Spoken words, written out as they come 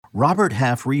Robert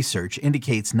Half research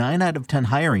indicates 9 out of 10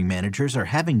 hiring managers are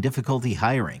having difficulty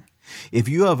hiring. If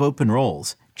you have open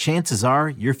roles, chances are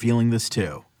you're feeling this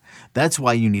too. That's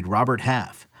why you need Robert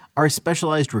Half. Our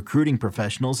specialized recruiting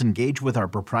professionals engage with our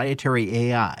proprietary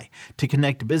AI to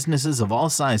connect businesses of all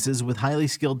sizes with highly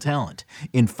skilled talent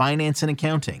in finance and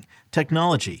accounting,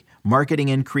 technology, marketing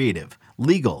and creative,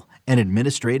 legal, and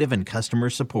administrative and customer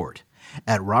support.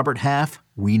 At Robert Half,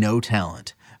 we know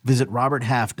talent. Visit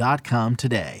roberthalf.com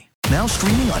today. Now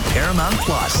streaming on Paramount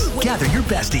Plus. Gather your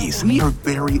besties. We are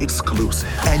very exclusive.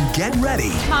 And get ready.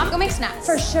 Mom, go make snacks.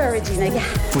 For sure, Regina, yeah.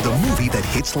 For the movie that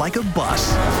hits like a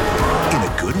bus. In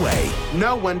a good way.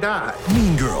 No one died.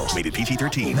 Mean Girls. Rated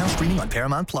PG-13. Now streaming on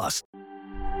Paramount Plus.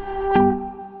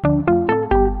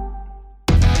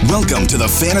 Welcome to the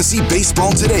Fantasy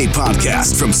Baseball Today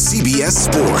podcast from CBS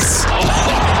Sports.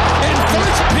 And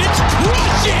first pitch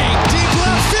crushing. Deep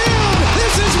left field.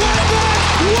 This is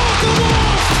Waiver. Walk the walk.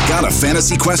 Got a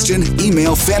fantasy question?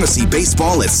 Email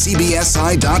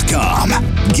fantasybaseball@cbsi.com.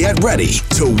 Get ready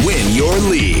to win your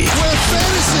league. Where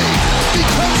fantasy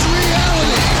becomes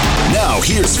reality. Now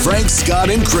here's Frank, Scott,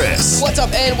 and Chris. What's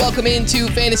up, and welcome into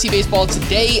Fantasy Baseball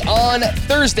Today on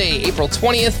Thursday, April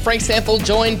 20th. Frank Stanfield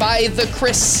joined by the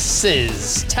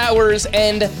Chris's, Towers,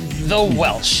 and the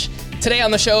Welsh. Today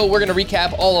on the show, we're going to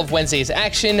recap all of Wednesday's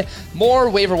action, more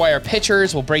waiver wire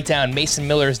pitchers, we'll break down Mason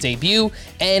Miller's debut,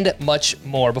 and much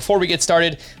more. Before we get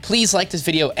started, please like this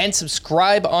video and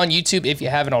subscribe on YouTube if you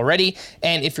haven't already.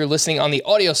 And if you're listening on the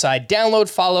audio side, download,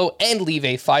 follow, and leave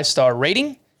a 5-star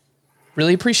rating.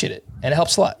 Really appreciate it, and it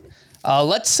helps a lot.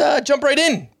 Let's jump right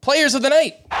in. Players of the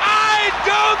night. I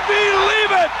don't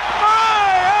believe it.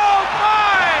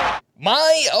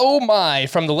 My, oh my,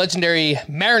 from the legendary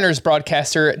Mariners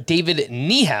broadcaster, David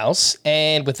Niehaus.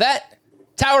 And with that,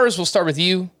 Towers, we'll start with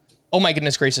you. Oh my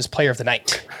goodness gracious, player of the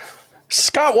night.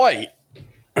 Scott White,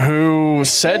 who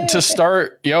said to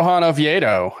start Johan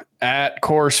Oviedo at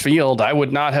Coors Field. I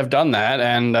would not have done that,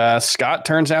 and Scott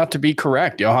turns out to be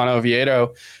correct. Johan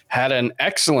Oviedo had an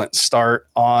excellent start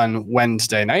on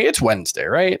Wednesday night. It's Wednesday,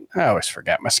 right? I always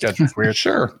forget. My schedule's weird.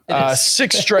 Sure.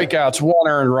 6 strikeouts, 1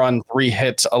 earned run, 3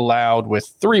 hits allowed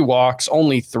with 3 walks,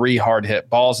 only 3 hard hit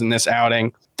balls in this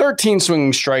outing. 13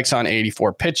 swinging strikes on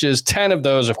 84 pitches, 10 of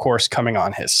those, of course, coming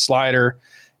on his slider.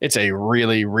 It's a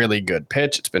really, really good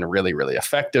pitch. It's been really, really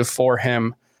effective for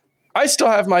him. I still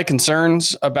have my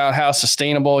concerns about how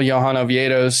sustainable Johan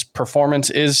Oviedo's performance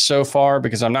is so far,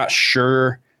 because I'm not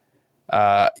sure,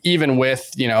 even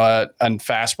with, a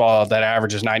fastball that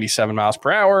averages 97 miles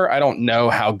per hour, I don't know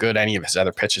how good any of his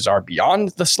other pitches are beyond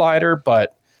the slider,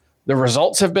 but the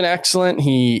results have been excellent.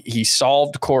 He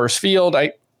solved Coors Field.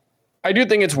 I do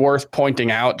think it's worth pointing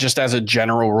out, just as a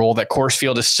general rule, that Coors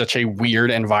Field is such a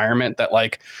weird environment that,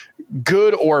 like,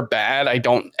 good or bad, I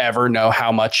don't ever know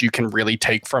how much you can really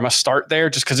take from a start there,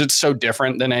 just because it's so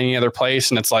different than any other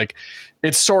place. And it's like,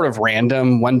 it's sort of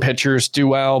random when pitchers do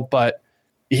well, but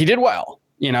he did well,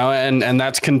 and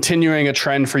that's continuing a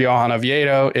trend for Johan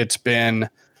Oviedo. It's been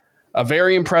a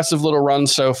very impressive little run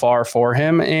so far for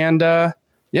him. And I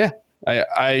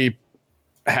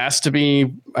has to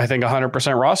be, I think, 100%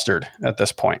 rostered at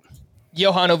this point.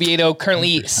 Johan Oviedo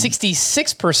currently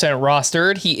 66%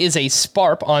 rostered. He is a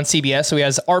SPARP on CBS, so he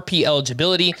has RP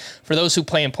eligibility for those who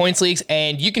play in points leagues.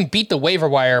 And you can beat the waiver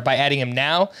wire by adding him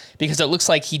now, because it looks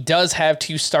like he does have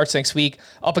 2 starts next week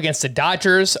up against the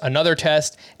Dodgers, another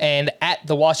test, and at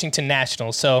the Washington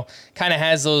Nationals. So kind of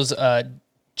has those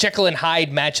Jekyll and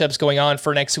Hyde matchups going on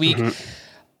for next week. Mm-hmm.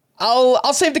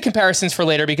 I'll save the comparisons for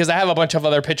later, because I have a bunch of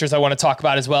other pitchers I want to talk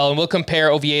about as well. And we'll compare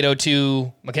Oviedo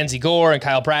to Mackenzie Gore and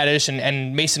Kyle Bradish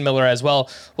and Mason Miller as well.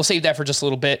 We'll save that for just a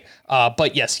little bit.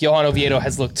 But yes, Johan Oviedo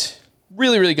has looked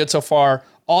really, really good so far.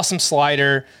 Awesome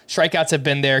slider. Strikeouts have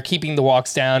been there, keeping the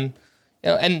walks down.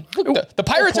 And look, the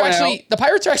Pirates are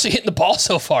actually hitting the ball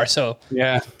so far. So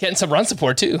yeah, getting some run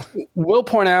support too. We'll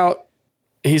point out,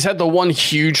 he's had the 1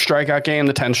 huge strikeout game,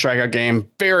 the 10 strikeout game.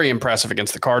 Very impressive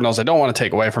against the Cardinals. I don't want to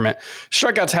take away from it.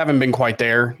 Strikeouts haven't been quite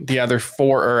there. The other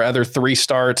 3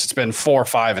 starts, it's been 4,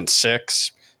 5, and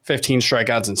 6. 15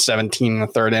 strikeouts and 17 in the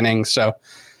 3rd inning. So,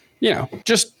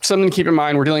 just something to keep in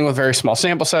mind. We're dealing with very small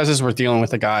sample sizes. We're dealing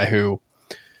with a guy who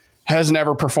has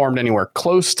never performed anywhere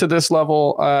close to this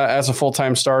level as a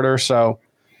full-time starter. So,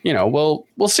 we'll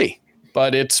see.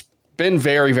 But it's been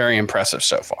very, very impressive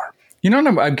so far. You know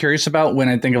what I'm curious about when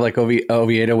I think of like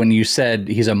Oviedo, when you said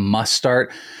he's a must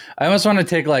start, I almost want to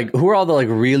take like, who are all the like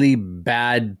really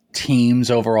bad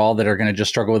teams overall that are going to just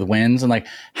struggle with wins, and like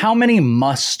how many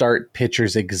must start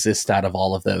pitchers exist out of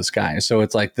all of those guys? So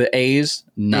it's like the A's,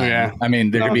 none. Yeah. I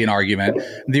mean, there could be an argument.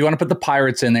 Do you want to put the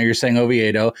Pirates in there? You're saying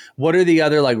Oviedo. What are the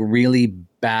other like really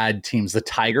bad teams? The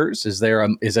Tigers? Is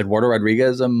Eduardo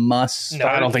Rodriguez a must? No,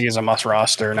 I don't think he's a must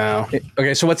roster now.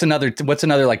 Okay, so what's another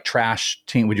like trash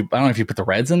team? I don't know if you put the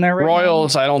Reds in there. Right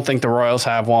Royals. I don't think the Royals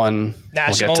have one.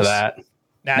 Nationals. We'll get to that.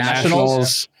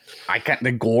 Nationals. I can't.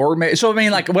 The Gore. So I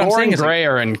mean, like what Gore I'm saying and is Gray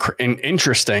are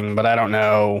interesting, but I don't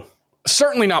know.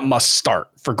 Certainly not must start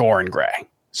for Gore and Gray.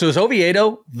 So is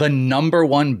Oviedo the number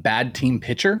one bad team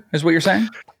pitcher? Is what you're saying?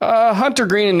 Hunter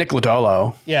Green and Nick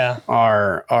Lodolo,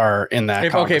 are in that.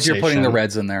 If you're putting the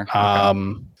Reds in there, I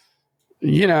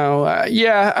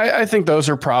think those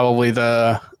are probably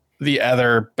the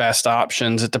other best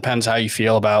options. It depends how you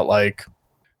feel about like.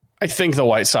 I think the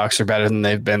White Sox are better than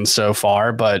they've been so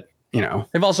far, but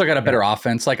they've also got a better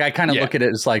offense. Like I kind of look at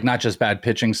it as like not just bad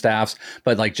pitching staffs,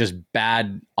 but like just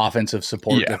bad offensive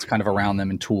support that's kind of around them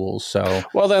and tools. So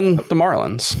then the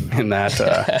Marlins in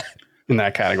that in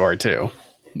that category too.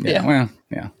 We're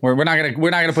not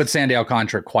gonna put Sandy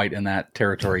Alcantara quite in that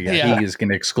territory yet. He is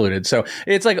gonna excluded. So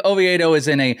it's like Oviedo is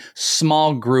in a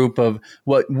small group of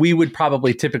what we would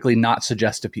probably typically not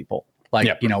suggest to people, like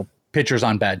pitchers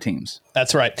on bad teams.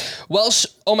 That's right. Welsh,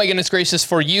 oh my goodness gracious,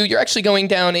 for you, you're actually going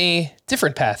down a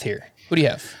different path here. What do you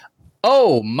have?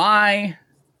 Oh my,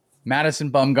 Madison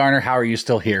Bumgarner, how are you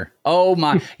still here? Oh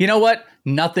my, you know what?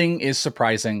 Nothing is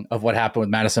surprising of what happened with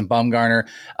Madison Bumgarner,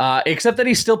 except that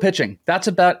he's still pitching. That's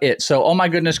about it. So, oh my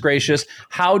goodness gracious,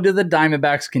 how do the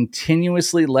Diamondbacks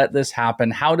continuously let this happen?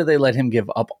 How do they let him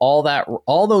give up all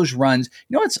those runs?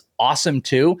 You know what's awesome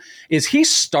too is he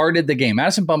started the game.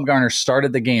 Madison Bumgarner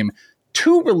started the game.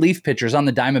 2 relief pitchers on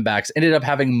the Diamondbacks ended up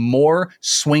having more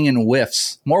swing and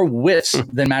whiffs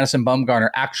than Madison Bumgarner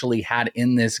actually had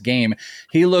in this game.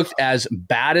 He looked as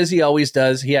bad as he always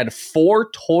does. He had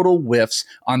 4 total whiffs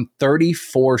on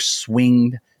 34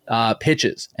 swinged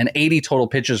pitches, and 80 total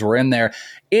pitches were in there.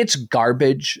 It's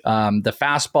garbage. The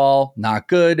fastball, not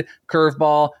good.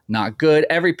 Curveball, not good.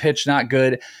 Every pitch, not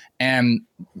good. And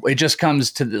it just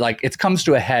comes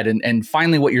to a head. And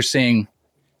finally what you're seeing,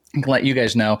 I can let you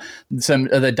guys know some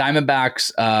of the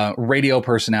Diamondbacks radio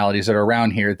personalities that are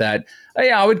around here that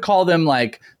I would call them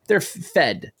like they're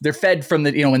fed from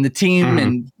the, when the team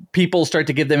and people start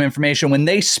to give them information, when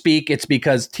they speak, it's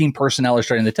because team personnel are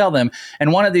starting to tell them.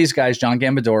 And one of these guys, John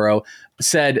Gambadoro,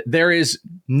 said there is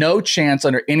no chance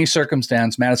under any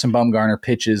circumstance Madison Bumgarner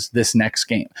pitches this next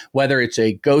game, whether it's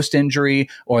a ghost injury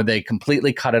or they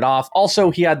completely cut it off.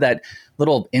 Also, he had that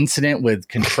little incident with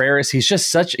Contreras. He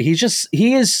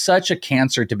is such a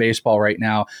cancer to baseball right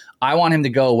now. I want him to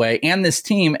go away. And this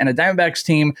team, and a Diamondbacks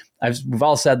team, we've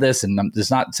all said this, and I'm just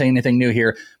not saying anything new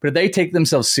here, but if they take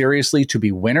themselves seriously to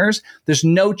be winners, there's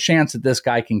no chance that this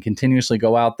guy can continuously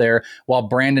go out there while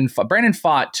Brandon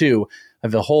Pfaadt too,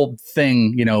 of the whole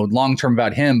thing, long-term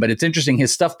about him. But it's interesting.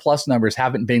 His Stuff Plus numbers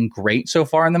haven't been great so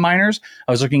far in the minors.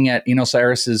 I was looking at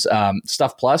Cyrus's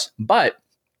Stuff Plus, but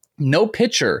no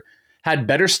pitcher had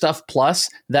better Stuff Plus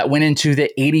that went into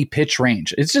the 80 pitch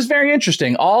range. It's just very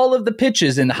interesting. All of the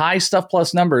pitches in high Stuff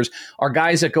Plus numbers are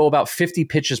guys that go about 50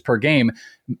 pitches per game.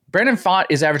 Brandon Pfaadt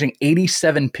is averaging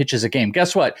 87 pitches a game.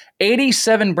 Guess what?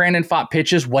 87 Brandon Pfaadt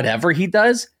pitches, whatever he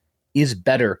does, is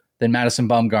better than Madison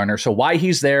Bumgarner. So why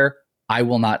he's there, I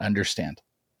will not understand.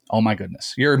 Oh my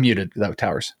goodness. You're muted though,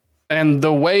 Towers. And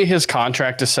the way his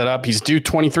contract is set up, he's due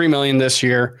 $23 million this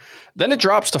year. Then it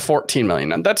drops to $14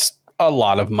 million. And that's a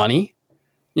lot of money.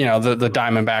 The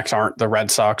Diamondbacks aren't the Red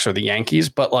Sox or the Yankees,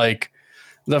 but like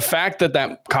the fact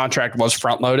that contract was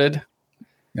front loaded,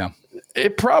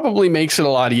 it probably makes it a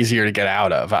lot easier to get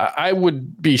out of. I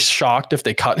would be shocked if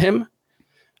they cut him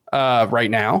right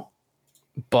now,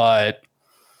 but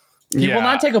he will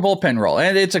not take a bullpen role.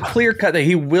 And it's a clear cut that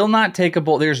he will not take a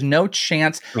bull. There's no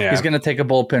chance he's going to take a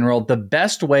bullpen role. The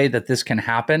best way that this can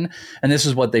happen, and this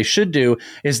is what they should do,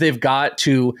 is they've got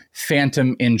to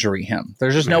phantom injury him.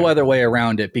 There's just no other way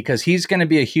around it, because he's going to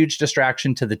be a huge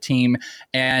distraction to the team.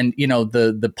 And,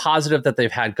 the positive that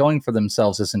they've had going for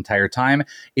themselves this entire time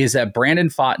is that Brandon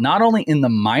Pfaadt, not only in the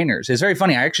minors, it's very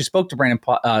funny. I actually spoke to Brandon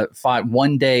Pfaadt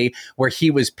one day where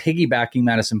he was piggybacking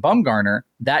Madison Bumgarner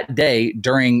that day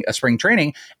during a spring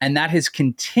training, and that has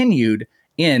continued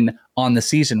in on the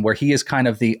season, where he is kind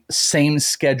of the same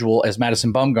schedule as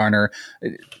Madison Bumgarner.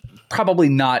 Probably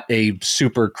not a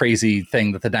super crazy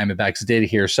thing that the Diamondbacks did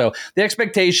here. So the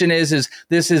expectation is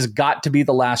this has got to be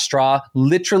the last straw.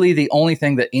 Literally the only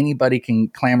thing that anybody can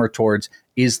clamor towards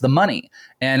is the money.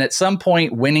 And at some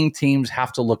point, winning teams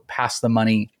have to look past the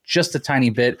money just a tiny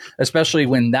bit, especially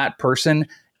when that person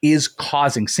is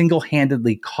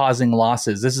single-handedly causing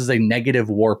losses. This is a negative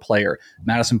WAR player.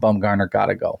 Madison Bumgarner got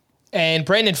to go. And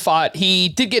Brandon Pfaadt, he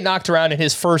did get knocked around in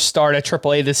his first start at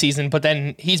AAA this season, but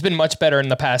then he's been much better in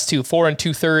the past two. 4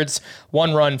 2/3,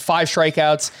 1 run, 5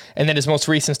 strikeouts, and then his most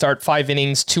recent start, 5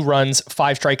 innings, 2 runs,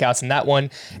 5 strikeouts in that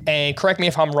one. And correct me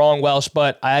if I'm wrong, Welsh,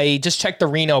 but I just checked the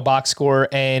Reno box score,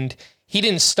 and he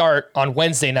didn't start on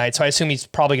Wednesday night, so I assume he's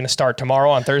probably going to start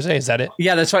tomorrow on Thursday. Is that it?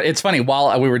 Yeah, that's right. It's funny.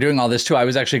 While we were doing all this too, I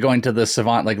was actually going to the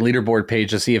Savant leaderboard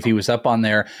page to see if he was up on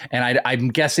there, and I'm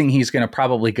guessing he's going to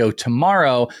probably go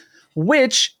tomorrow.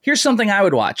 Which, here's something I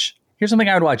would watch.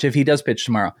 If he does pitch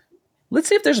tomorrow. Let's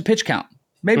see if there's a pitch count.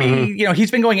 Maybe,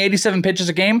 he's been going 87 pitches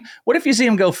a game. What if you see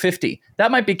him go 50?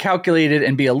 That might be calculated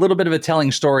and be a little bit of a telling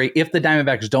story if the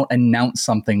Diamondbacks don't announce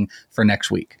something for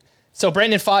next week. So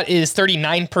Brandon Pfaadt is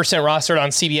 39% rostered on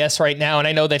CBS right now, and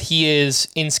I know that he is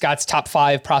in Scott's top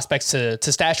 5 prospects to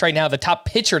stash right now, the top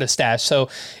pitcher to stash. So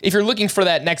if you're looking for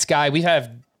that next guy, we've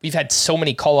had so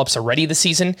many call-ups already this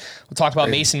season. We'll talk about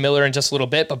Mason Miller in just a little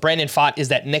bit, but Brandon Pfaadt is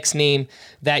that next name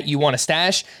that you want to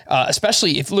stash,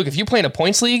 especially if you play in a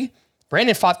points league.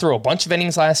 Brandon Pfaadt threw a bunch of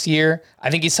innings last year. I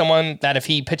think he's someone that if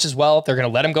he pitches well, they're going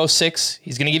to let him go 6.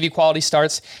 He's going to give you quality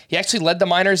starts. He actually led the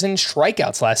minors in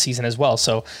strikeouts last season as well.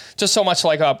 So just so much to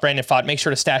like about Brandon Pfaadt. Make sure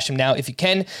to stash him now if you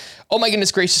can. Oh my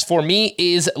goodness gracious, for me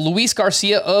is Luis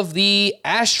Garcia of the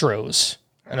Astros.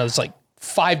 I know there's like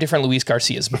 5 different Luis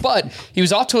Garcias, but he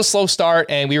was off to a slow start,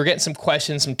 and we were getting some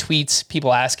questions, some tweets,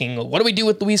 people asking, what do we do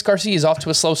with Luis Garcia? He's off to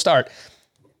a slow start.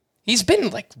 He's been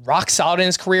like rock solid in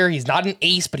his career. He's not an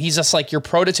ace, but he's just like your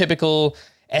prototypical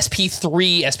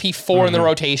SP3, SP4 in the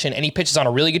rotation, and he pitches on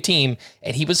a really good team,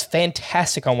 and he was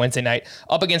fantastic on Wednesday night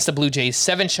up against the Blue Jays.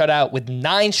 7 shutout with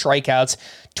 9 strikeouts,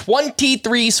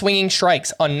 23 swinging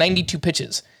strikes on 92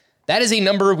 pitches. That is a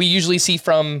number we usually see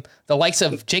from the likes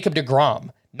of Jacob deGrom.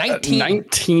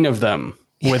 19 of them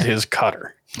with his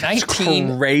cutter.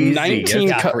 19 crazy.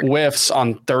 19 whiffs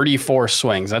on 34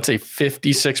 swings. That's a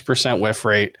 56% whiff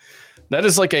rate. That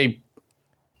is like a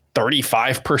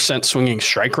 35% swinging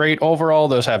strike rate overall.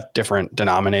 Those have different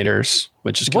denominators,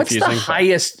 which is confusing.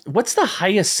 What's the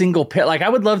highest single pitch? Like, I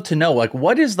would love to know, like,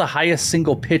 what is the highest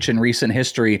single pitch in recent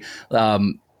history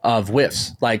of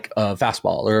whiffs, like a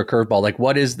fastball or a curveball? Like,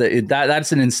 what is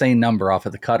that's an insane number off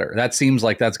of the cutter. That seems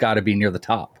like that's got to be near the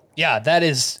top. Yeah, that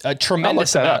is a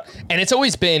tremendous amount. And it's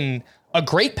always been a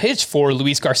great pitch for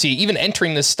Luis Garcia, even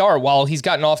entering this start. While he's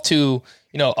gotten off to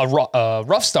a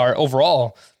rough start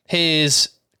overall, his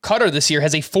cutter this year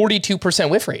has a 42%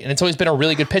 whiff rate, and it's always been a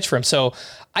really good pitch for him. So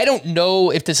I don't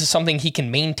know if this is something he can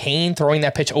maintain, throwing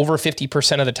that pitch over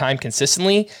 50% of the time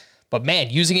consistently. But man,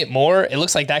 using it more, it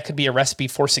looks like that could be a recipe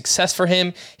for success for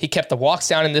him. He kept the walks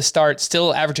down in this start,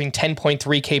 still averaging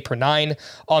 10.3 K per 9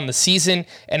 on the season.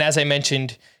 And as I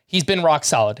mentioned, he's been rock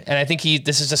solid. And I think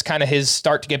this is just kind of his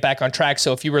start to get back on track.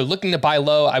 So if you were looking to buy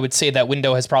low, I would say that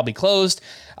window has probably closed.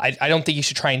 I don't think you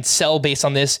should try and sell based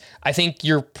on this. I think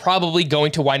you're probably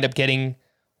going to wind up getting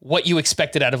what you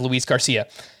expected out of Luis Garcia.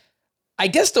 I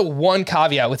guess the one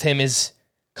caveat with him is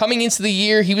coming into the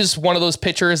year, he was one of those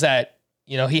pitchers that,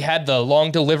 he had the long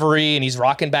delivery and he's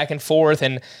rocking back and forth.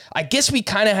 And I guess we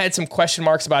kind of had some question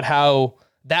marks about how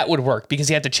that would work because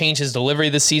he had to change his delivery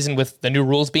this season with the new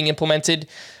rules being implemented.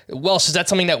 Welsh, is that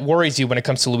something that worries you when it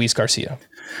comes to Luis Garcia?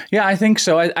 Yeah, I think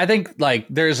so. I think like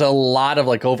there's a lot of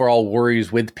like overall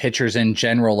worries with pitchers in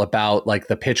general about like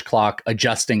the pitch clock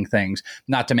adjusting things.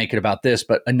 Not to make it about this,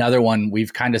 but another one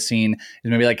we've kind of seen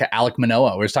is maybe like Alek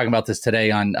Manoah. We were talking about this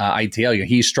today on ITL.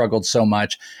 He struggled so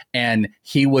much, and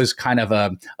he was kind of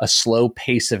a slow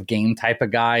pace of game type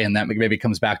of guy, and that maybe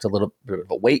comes back to a little bit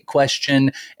of a weight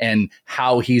question and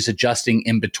how he's adjusting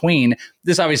in between.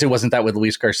 This obviously wasn't that with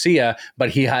Luis Garcia, but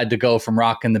he had to go from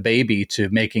rocking the baby to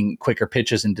making quicker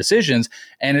pitches and decisions.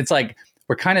 And it's like,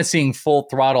 we're kind of seeing full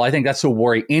throttle. I think that's a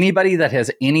worry. Anybody that has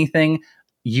anything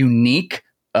unique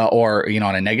or,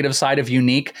 on a negative side of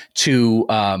unique to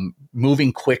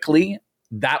moving quickly,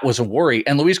 that was a worry.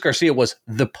 And Luis Garcia was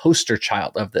the poster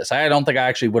child of this. I don't think I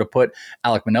actually would have put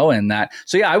Alek Manoah in that.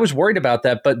 So yeah, I was worried about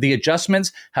that, but the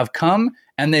adjustments have come,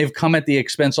 and they've come at the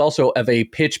expense also of a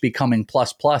pitch becoming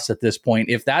plus at this point.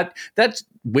 If that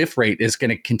whiff rate is going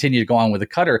to continue to go on with the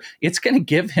cutter, it's going to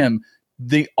give him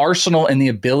the arsenal and the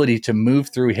ability to move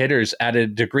through hitters at a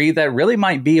degree that really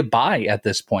might be a buy at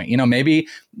this point. Maybe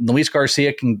Luis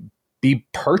Garcia can be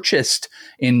purchased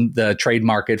in the trade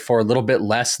market for a little bit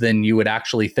less than you would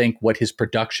actually think what his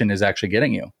production is actually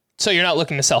getting you. So you're not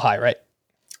looking to sell high, right?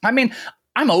 I mean,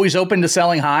 I'm always open to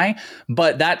selling high,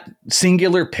 but that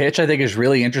singular pitch I think is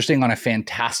really interesting on a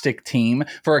fantastic team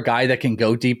for a guy that can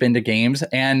go deep into games.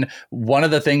 And one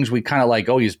of the things we kind of like,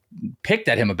 he's picked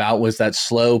at him about was that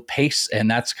slow pace, and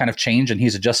that's kind of changed, and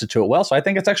he's adjusted to it well. So I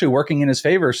think it's actually working in his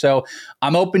favor. So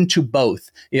I'm open to both.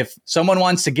 If someone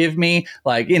wants to give me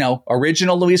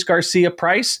original Luis Garcia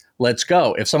price, let's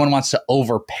go. If someone wants to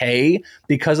overpay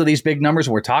because of these big numbers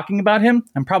we're talking about him,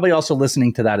 I'm probably also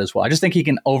listening to that as well. I just think he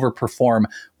can overperform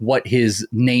what his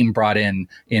name brought in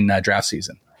draft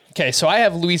season. Okay, so I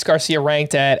have Luis Garcia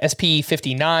ranked at SP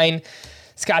 59.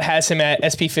 Scott has him at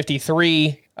SP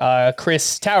 53.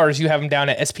 Chris Towers, you have him down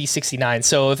at SP 69.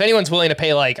 So if anyone's willing to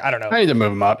pay I need to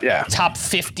move him up. Yeah. Top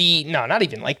 50, no, not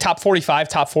even top 45,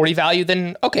 top 40 value,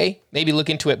 then okay, maybe look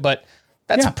into it. But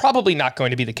that's probably not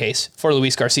going to be the case for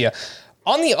Luis Garcia.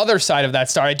 On the other side of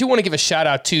that star, I do want to give a shout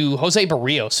out to Jose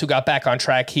Barrios, who got back on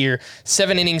track here.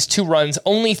 7 innings, 2 runs,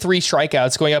 only 3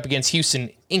 strikeouts going up against Houston.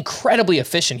 Incredibly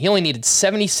efficient. He only needed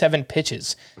 77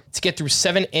 pitches to get through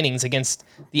 7 innings against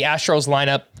the Astros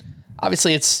lineup.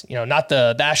 Obviously, it's not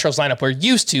the Astros lineup we're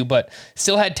used to, but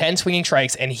still had 10 swinging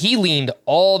strikes, and he leaned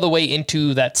all the way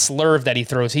into that slurve that he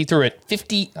throws. He threw it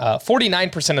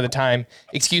 49% of the time,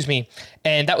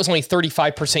 and that was only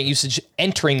 35% usage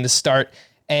entering the start.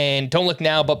 And don't look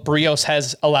now, but Barrios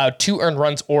has allowed 2 earned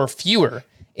runs or fewer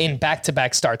in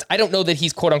back-to-back starts. I don't know that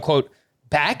he's quote-unquote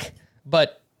back,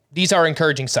 but these are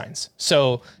encouraging signs.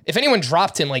 So if anyone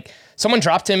dropped him, someone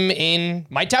dropped him in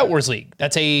my Tout Wars League.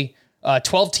 That's a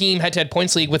 12-team head-to-head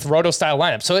points league with roto-style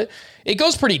lineup. So it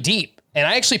goes pretty deep, and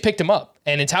I actually picked him up.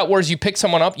 And in Tout Wars, you pick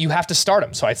someone up, you have to start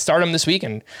him. So I start him this week,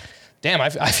 and damn, I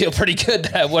feel pretty good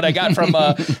at what I got from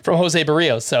Jose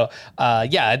Barrios. So,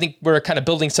 I think we're kind of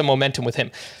building some momentum with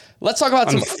him. Let's talk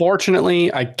about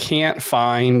Unfortunately, I can't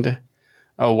find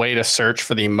a way to search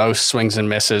for the most swings and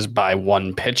misses by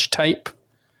one pitch type.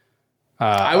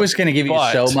 I was going to give you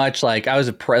so much. I was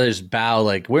a predator's bow.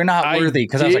 We're not worthy,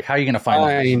 because I was like, how are you going to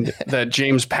find that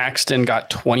James Paxton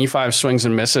got 25 swings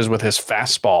and misses with his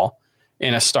fastball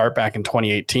in a start back in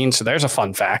 2018. So there's a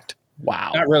fun fact.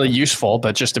 Wow. Not really useful,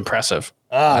 but just impressive.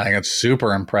 I think it's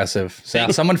super impressive. So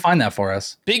someone find that for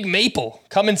us. Big Maple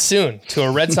coming soon to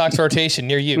a Red Sox rotation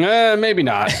near you. Maybe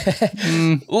not.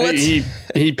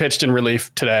 He pitched in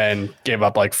relief today and gave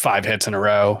up 5 hits in a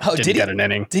row. Oh, didn't get an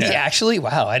inning. Did he actually?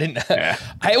 Wow, I didn't. Yeah.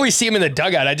 I always see him in the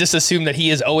dugout. I just assume that he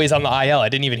is always on the IL. I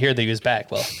didn't even hear that he was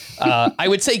back. Well, I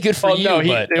would say good for you. No,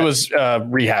 but it was a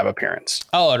rehab appearance.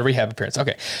 Oh, a rehab appearance.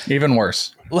 Okay. Even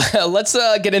worse. Let's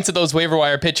get into those waiver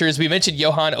wire pitchers. We mentioned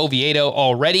Johan Oviedo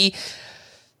already.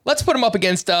 Let's put him up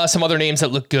against some other names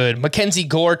that look good. Mackenzie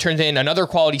Gore turned in another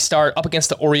quality start up against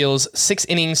the Orioles. 6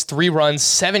 innings, 3 runs,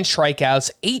 7 strikeouts,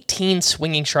 18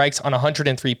 swinging strikes on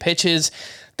 103 pitches.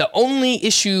 The only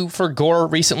issue for Gore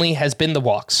recently has been the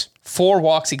walks. 4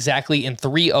 walks exactly in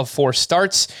 3 of 4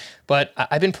 starts. But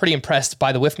I've been pretty impressed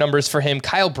by the whiff numbers for him.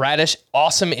 Kyle Bradish,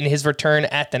 awesome in his return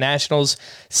at the Nationals.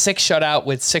 6 shutout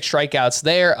with 6 strikeouts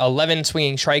there. 11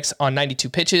 swinging strikes on 92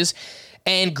 pitches.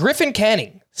 And Griffin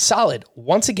Canning, solid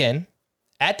once again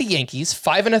at the Yankees.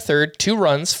 5 1/3, 2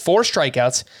 runs, 4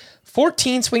 strikeouts,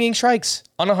 14 swinging strikes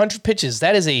on 100 pitches.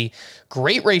 That is a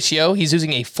great ratio. He's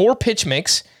using a 4-pitch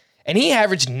mix, and he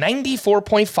averaged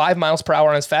 94.5 miles per hour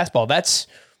on his fastball. That's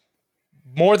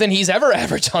more than he's ever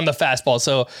averaged on the fastball.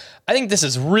 So I think this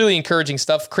is really encouraging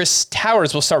stuff. Chris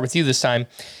Towers, we'll start with you this time.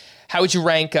 How would you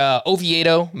rank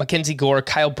Oviedo, Mackenzie Gore,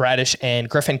 Kyle Bradish, and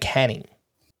Griffin Canning?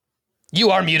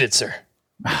 You are muted, sir.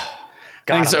 I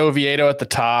think it's Oviedo at the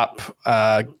top.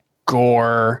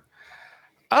 Gore.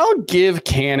 I'll give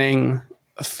Canning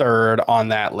third on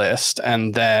that list,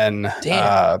 and then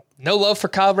no love for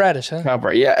Kyle Bradish, huh?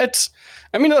 Yeah, it's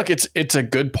a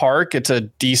good park. It's a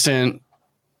decent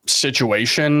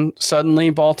situation suddenly,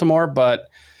 Baltimore, but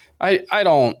I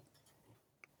don't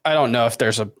know if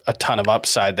there's a ton of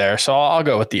upside there. So I'll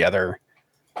go with the other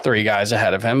 3 guys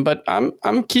ahead of him, but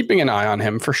I'm keeping an eye on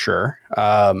him for sure.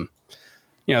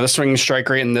 The swinging strike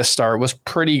rate in this start was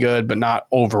pretty good, but not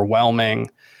overwhelming.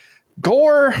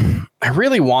 Gore, I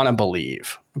really want to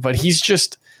believe, but he's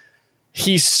so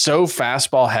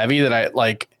fastball heavy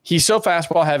that he's so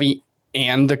fastball heavy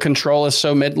and the control is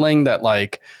so middling that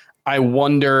I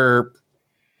wonder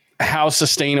how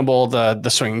sustainable the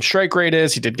swinging strike rate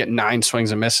is. He did get 9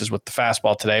 swings and misses with the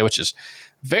fastball today, which is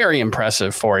very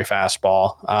impressive for a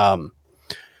fastball.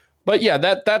 But yeah,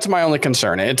 that's my only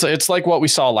concern. It's like what we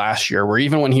saw last year, where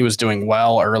even when he was doing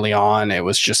well early on, it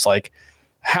was just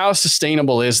how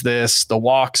sustainable is this? The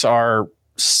walks are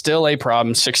still a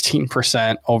problem,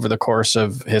 16% over the course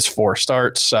of his 4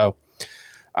 starts. So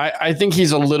I think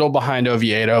he's a little behind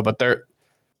Oviedo, but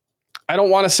I don't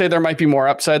want to say there might be more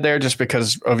upside there just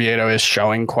because Oviedo is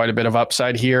showing quite a bit of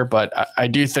upside here. But I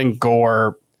do think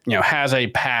Gore, has a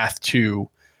path to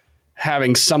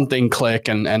having something click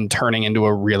and turning into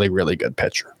a really, really good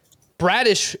pitcher.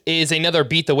 Bradish is another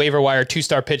beat the waiver wire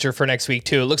 2-star pitcher for next week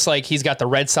too. It looks like he's got the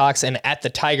Red Sox and at the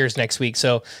Tigers next week.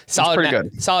 So solid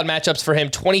matchups for him.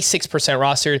 26%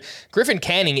 rostered. Griffin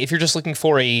Canning, if you're just looking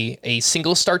for a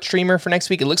single start streamer for next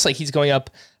week, it looks like he's going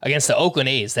up against the Oakland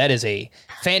A's. That is a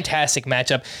fantastic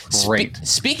matchup. Great.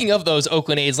 Speaking of those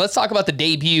Oakland A's, let's talk about the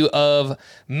debut of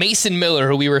Mason Miller,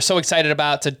 who we were so excited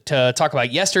about to talk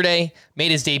about yesterday. Made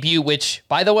his debut, which,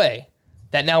 by the way,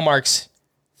 that now marks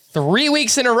 3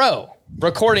 weeks in a row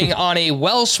recording on a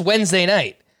Welsh Wednesday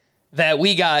night that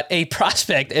we got a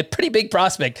prospect, a pretty big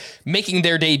prospect, making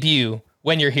their debut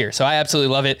when you're here. So I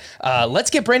absolutely love it. Let's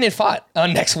get Brandon Pfaadt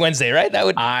on next Wednesday, right? That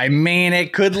would. I mean,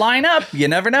 it could line up. You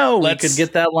never know. We could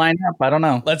get that line up. I don't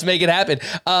know. Let's make it happen.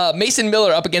 Mason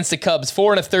Miller up against the Cubs,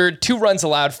 4 1/3, 2 runs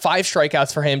allowed, 5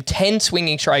 strikeouts for him, 10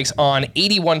 swinging strikes on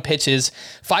 81 pitches.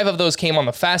 5 of those came on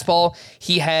the fastball.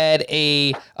 He had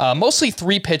a mostly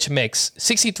 3-pitch mix,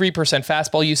 63%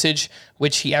 fastball usage,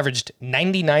 which he averaged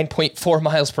 99.4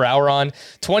 miles per hour on,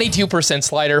 22%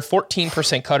 slider,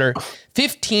 14% cutter.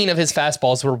 15 of his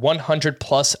fastballs were 100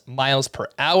 plus miles per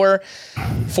hour.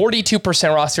 42%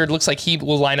 rostered. Looks like he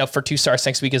will line up for 2 stars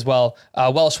next week as well.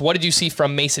 Welsh, what did you see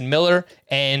from Mason Miller,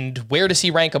 and where does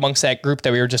he rank amongst that group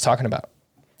that we were just talking about?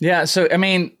 Yeah, so I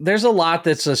mean, there's a lot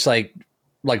that's just like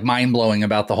mind blowing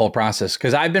about the whole process,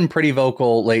 because I've been pretty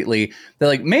vocal lately that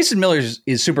like Mason Miller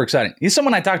is super exciting. He's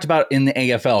someone I talked about in the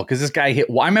AFL because this guy hit.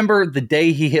 I remember the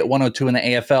day he hit 102 in the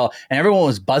AFL, and everyone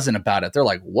was buzzing about it. They're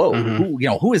like, "Whoa,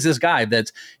 who is this guy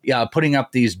that's putting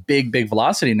up these big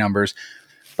velocity numbers?"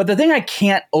 But the thing I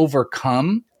can't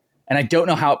overcome, and I don't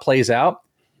know how it plays out,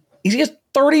 he gets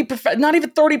 30, not even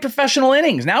 30 professional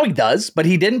innings. Now he does, but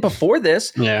he didn't before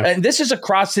this. Yeah. And this is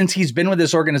across since he's been with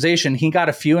this organization. He got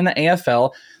a few in the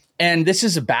AFL, and this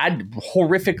is a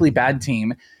horrifically bad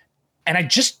team. And I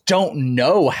just don't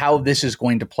know how this is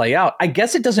going to play out. I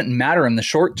guess it doesn't matter in the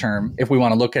short term if we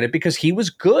want to look at it, because he was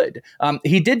good.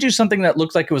 He did do something that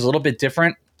looked like it was a little bit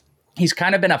different. He's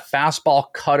kind of been a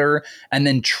fastball cutter and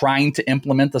then trying to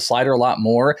implement the slider a lot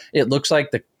more. It looks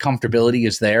like the comfortability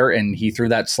is there, and he threw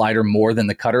that slider more than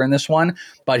the cutter in this one.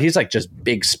 But he's like just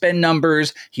big spin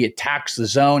numbers. He attacks the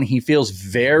zone. He feels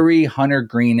very Hunter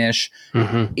Greenish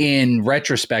in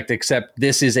retrospect, except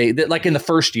this is like in the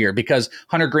first year, because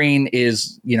Hunter Green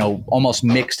is, almost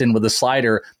mixed in with the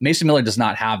slider. Mason Miller does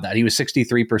not have that. He was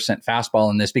 63% fastball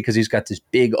in this because he's got this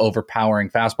big overpowering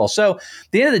fastball. So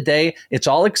at the end of the day, it's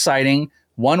all exciting.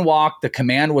 1 walk. The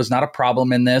command was not a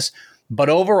problem in this. But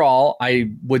overall, I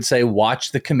would say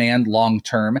watch the command long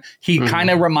term. He kind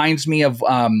of reminds me of,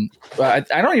 I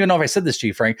don't even know if I said this to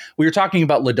you, Frank. We were talking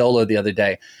about Lodolo the other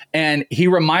day, and he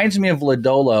reminds me of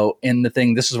Lodolo in the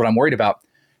thing. This is what I'm worried about.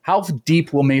 How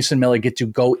deep will Mason Miller get to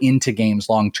go into games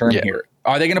long term here?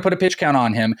 Are they going to put a pitch count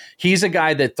on him? He's a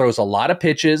guy that throws a lot of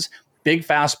pitches, big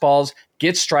fastballs,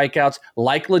 gets strikeouts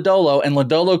like Lodolo, and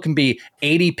Lodolo can be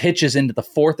 80 pitches into the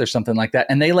 4th or something like that,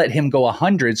 and they let him go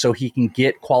 100 so he can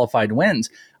get qualified wins.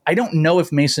 I don't know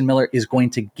if Mason Miller is going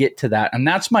to get to that, and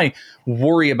that's my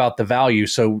worry about the value.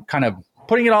 So kind of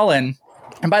putting it all in.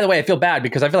 And by the way, I feel bad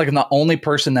because I feel like I'm the only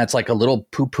person that's like a little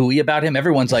poo-pooey about him.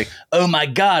 Everyone's like, oh my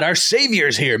God, our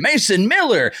savior's here. Mason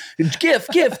Miller, gif.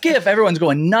 Everyone's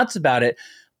going nuts about it.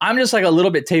 I'm just like a little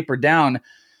bit tapered down.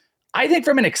 I think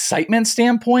from an excitement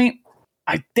standpoint,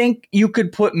 I think you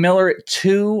could put Miller at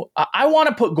 2. I want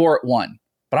to put Gore at 1,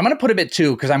 but I'm going to put him at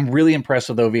 2 because I'm really impressed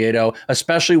with Oviedo,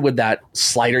 especially with that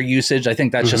slider usage. I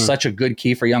think that's just such a good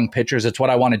key for young pitchers. It's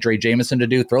what I wanted Dre Jameson to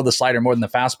do, throw the slider more than the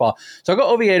fastball. So I'll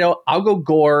go Oviedo, I'll go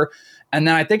Gore, and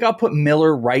then I think I'll put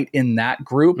Miller right in that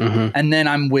group. And then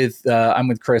I'm with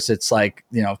Chris. It's like,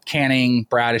 Canning,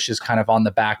 Bradish is kind of on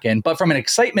the back end. But from an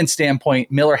excitement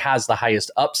standpoint, Miller has the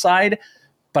highest upside.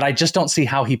 But I just don't see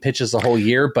how he pitches the whole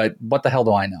year. But what the hell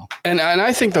do I know? And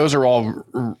I think those are all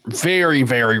very,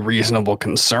 very reasonable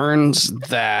concerns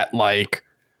that, like,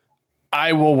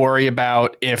 I will worry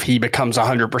about if he becomes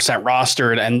 100%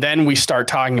 rostered. And then we start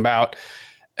talking about,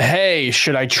 hey,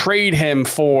 should I trade him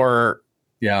for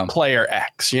player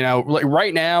X? Like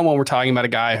right now when we're talking about a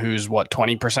guy who's 20%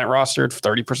 rostered,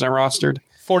 30% rostered,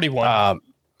 41%.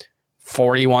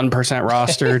 41%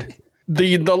 rostered.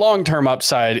 The long-term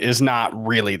upside is not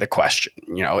really the question.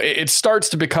 It starts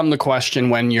to become the question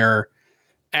when you're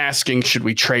asking, should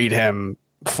we trade him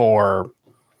for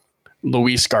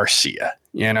Luis Garcia,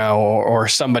 or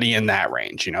somebody in that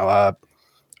range, a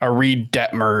Reed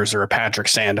Detmers or a Patrick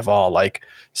Sandoval, like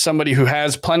somebody who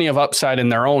has plenty of upside in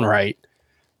their own right.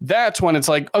 That's when it's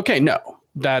like, okay, no,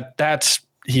 that's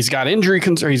he's got injury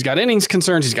concerns, he's got innings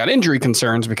concerns, he's got injury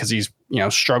concerns because he's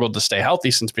struggled to stay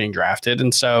healthy since being drafted.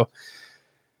 And so,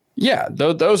 yeah,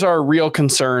 those are real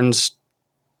concerns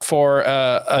for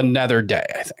another day,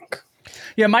 I think.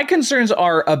 Yeah, my concerns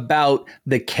are about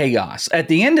the chaos. At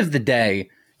the end of the day,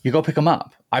 you go pick them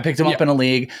up. I picked him up in a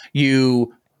league.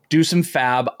 You do some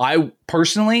fab. I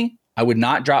would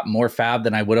not drop more fab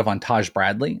than I would have on Taj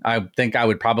Bradley. I think I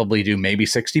would probably do maybe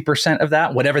 60% of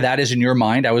that, whatever that is in your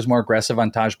mind. I was more aggressive on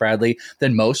Taj Bradley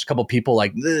than most. A couple people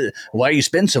like, why do you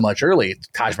spend so much early?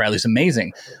 Taj Bradley's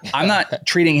amazing. I'm not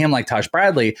treating him like Taj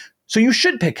Bradley. So you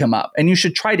should pick him up and you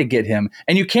should try to get him,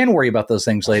 and you can worry about those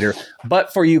things later.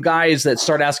 But for you guys that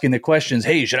start asking the questions,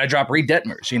 hey, should I drop Reed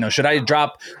Detmers? Should I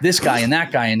drop this guy and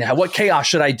that guy? And what chaos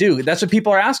should I do? That's what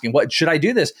people are asking. What should I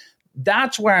do this?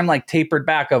 That's where I'm like tapered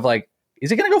back of like, is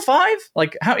he going to go 5?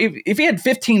 Like how, if he had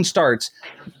 15 starts,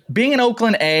 being an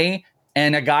Oakland A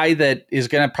and a guy that is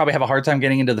going to probably have a hard time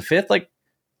getting into the 5th, like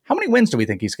how many wins do we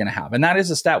think he's going to have? And that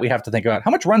is a stat we have to think about.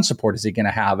 How much run support is he going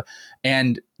to have?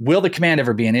 And will the command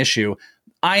ever be an issue?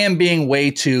 I am being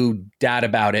way too dad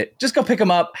about it. Just go pick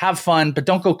him up, have fun, but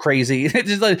don't go crazy.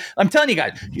 I'm telling you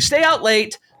guys, you stay out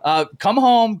late, come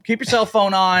home, keep your cell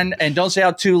phone on, and don't stay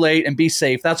out too late and be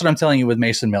safe. That's what I'm telling you with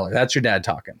Mason Miller. That's your dad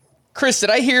talking. Chris, did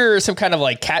I hear some kind of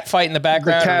like cat fight in the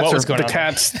background? What was going on? The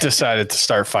cats decided to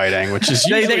start fighting, which is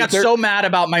they got so mad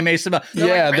about my Mason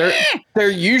Miller. They're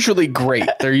usually great.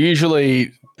 They're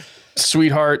usually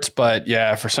sweethearts, but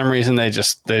yeah, for some reason they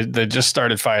just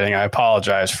started fighting. I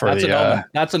apologize for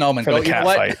that's an omen. For the cat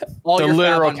fight. The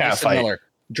literal cat fight. Miller.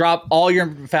 Drop all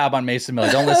your fab on Mason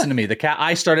Miller. Don't listen to me.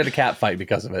 I started a cat fight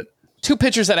because of it. 2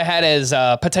 pitchers that I had as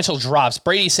potential drops.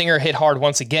 Brady Singer hit hard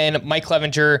once again. Mike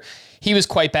Clevenger, he was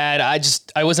quite bad.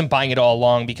 I wasn't buying it all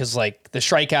along because like the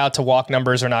strikeout to walk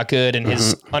numbers are not good and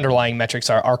his underlying metrics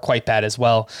are quite bad as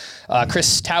well.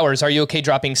 Chris Towers, are you okay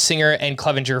dropping Singer and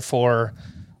Clevenger for,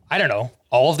 I don't know,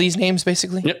 all of these names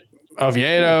basically? Yep.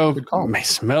 Oviedo,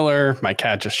 Mason Miller. My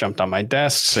cat just jumped on my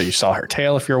desk, so you saw her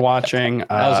tail if you're watching.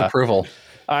 That was approval.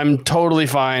 I'm totally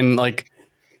fine. Like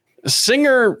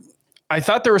Singer, I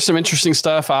thought there was some interesting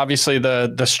stuff. Obviously,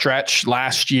 the stretch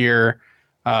last year,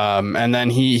 and then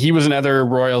he was another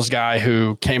Royals guy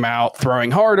who came out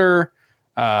throwing harder.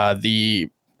 The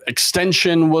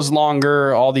extension was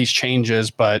longer. All these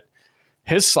changes, but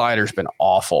his slider's been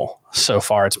awful so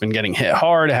far. It's been getting hit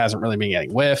hard. It hasn't really been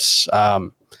getting whiffs.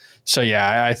 So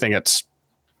yeah, I think it's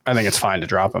fine to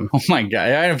drop him. Oh my God!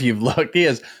 I don't know if you've looked. He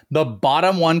is the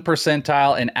bottom 1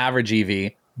 percentile in average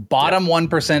EV. Bottom 1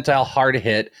 percentile hard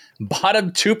hit,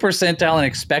 bottom 2 percentile in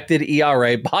expected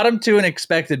ERA, bottom 2 in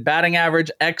expected batting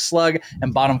average, X slug,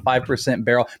 and bottom 5%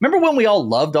 barrel. Remember when we all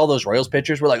loved all those Royals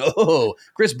pitchers? We're like, oh,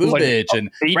 Chris Bubich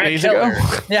and Brad Keller.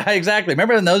 Yeah, exactly.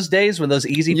 Remember in those days when those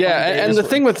easy. Yeah, and the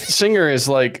thing with Singer is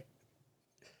like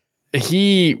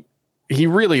he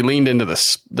really leaned into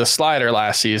the slider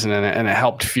last season, and it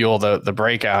helped fuel the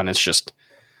breakout. And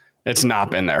it's not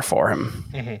been there for him.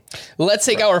 Mm-hmm. Let's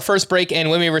take our first break,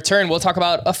 and when we return, we'll talk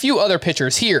about a few other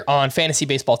pitchers here on Fantasy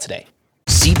Baseball Today.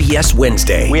 CBS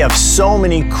Wednesday. We have so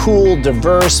many cool,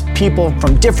 diverse people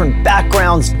from different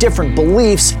backgrounds, different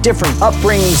beliefs, different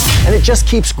upbringings, and it just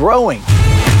keeps growing.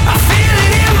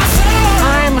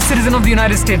 I'm a citizen of the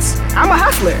United States. I'm a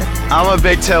hustler. I'm a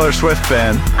big Taylor Swift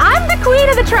fan. I'm the queen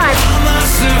of the tribe.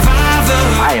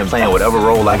 I am playing whatever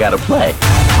role I gotta play.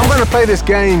 I'm gonna play this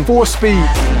game full speed.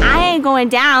 I ain't going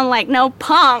down like no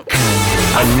punk.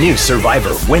 A new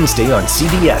Survivor Wednesday on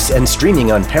CBS and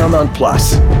streaming on Paramount+.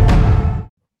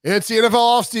 It's the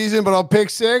NFL offseason, but on Pick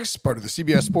 6, part of the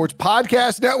CBS Sports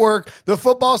Podcast Network, the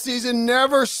football season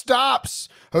never stops.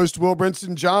 Host Will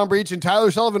Brinson, John Breach, and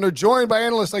Tyler Sullivan are joined by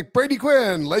analysts like Brady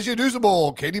Quinn, Lesia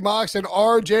Dusable, Katie Mox, and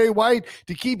RJ White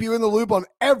to keep you in the loop on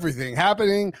everything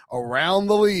happening around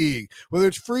the league. Whether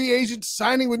it's free agents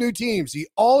signing with new teams, the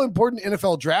all-important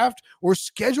NFL draft, or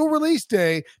schedule release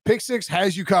day, Pick 6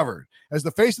 has you covered. As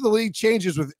the face of the league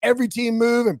changes with every team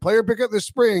move and player pickup this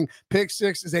spring, Pick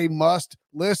 6 is a must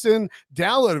listen.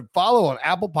 Download and follow on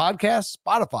Apple Podcasts,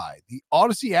 Spotify, the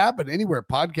Odyssey app, and anywhere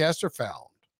podcasts are found.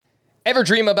 Ever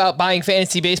dream about buying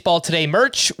Fantasy Baseball Today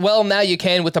merch? Well, now you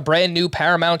can with the brand new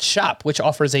Paramount Shop, which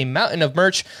offers a mountain of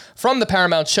merch from the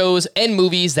Paramount shows and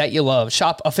movies that you love.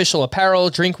 Shop official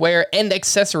apparel, drinkware, and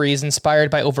accessories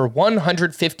inspired by over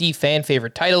 150 fan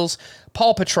favorite titles.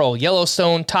 Paw Patrol,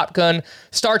 Yellowstone, Top Gun,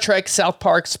 Star Trek, South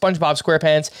Park, SpongeBob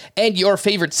SquarePants, and your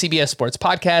favorite CBS Sports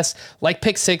podcasts like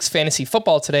Pick 6, Fantasy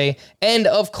Football Today, and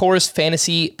of course,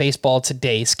 Fantasy Baseball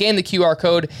Today. Scan the QR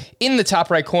code in the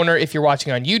top right corner if you're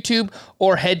watching on YouTube,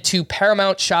 or head to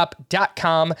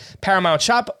ParamountShop.com. Paramount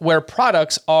Shop, where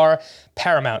products are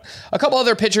paramount. A couple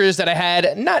other pitchers that I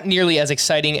had, not nearly as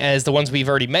exciting as the ones we've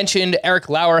already mentioned. Eric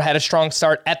Lauer had a strong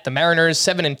start at the Mariners,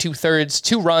 7 2/3,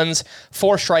 2 runs,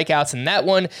 4 strikeouts in that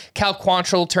one. Cal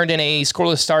Quantrill turned in a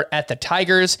scoreless start at the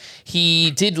Tigers.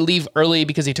 He did leave early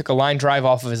because he took a line drive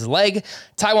off of his leg.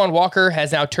 Taijuan Walker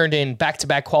has now turned in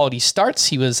back-to-back quality starts.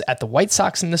 He was at the White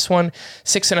Sox in this one,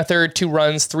 6 1/3, 2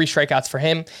 runs, 3 strikeouts for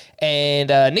him. And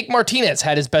Nick Martinez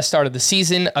had his best start of the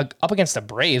season up against the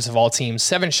Braves of all teams,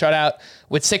 7 shutout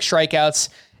with 6 strikeouts.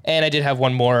 And I did have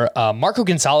one more. Marco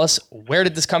Gonzalez, where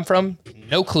did this come from?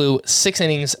 No clue. 6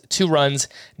 innings, 2 runs,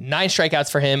 9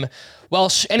 strikeouts for him.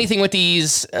 Well, anything with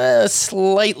these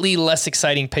slightly less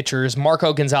exciting pitchers: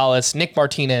 Marco Gonzalez, Nick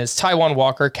Martinez, Taijuan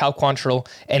Walker, Cal Quantrill,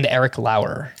 and Eric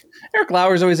Lauer. Eric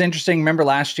Lauer is always interesting. Remember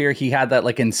last year he had that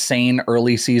like insane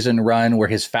early season run where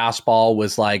his fastball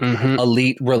was like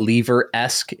elite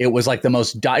reliever-esque. It was like the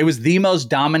most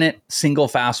dominant single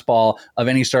fastball of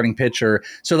any starting pitcher.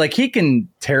 So like he can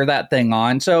tear that thing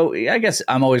on. So I guess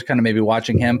I'm always kind of maybe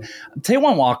watching him.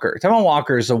 Taijuan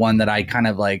Walker is the one that I kind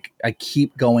of like, I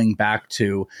keep going back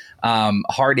to.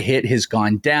 Hard hit has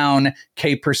gone down,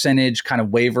 K percentage kind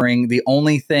of wavering. The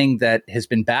only thing that has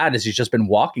been bad is he's just been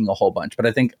walking a whole bunch. But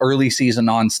I think early season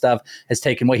on stuff has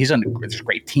taken away. There's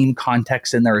great team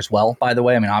context in there as well, by the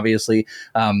way. I mean, obviously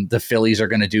the Phillies are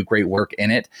going to do great work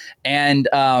in it. And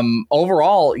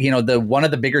overall, one of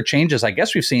the bigger changes I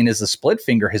guess we've seen is the split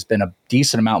finger has been a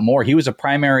decent amount more. He was a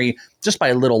primary just by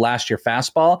a little last year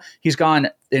fastball. He's gone,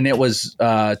 and it was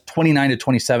 29 to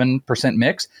 27%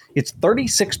 mix. It's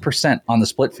 36% on the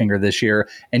split finger this year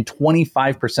and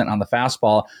 25% on the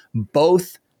fastball,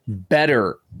 both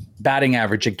better batting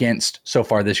average against so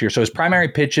far this year. So his primary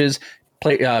pitches,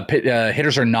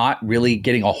 hitters are not really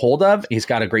getting a hold of. He's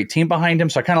got a great team behind him.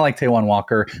 So I kind of like Taijuan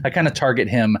Walker. I kind of target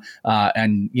him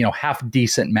and half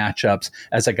decent matchups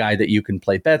as a guy that you can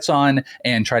play bets on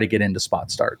and try to get into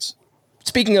spot starts.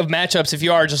 Speaking of matchups, if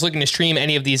you are just looking to stream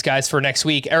any of these guys for next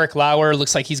week, Eric Lauer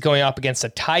looks like he's going up against the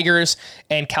Tigers,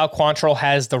 and Cal Quantrill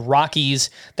has the Rockies.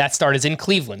 That start is in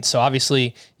Cleveland. So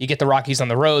obviously you get the Rockies on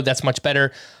the road. That's much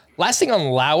better. Last thing on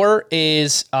Lauer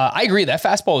is, I agree, that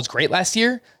fastball was great last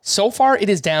year. So far, it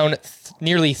is down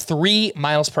nearly 3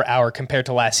 miles per hour compared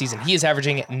to last season. He is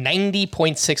averaging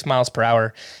 90.6 miles per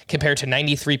hour compared to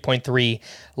 93.3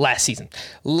 last season.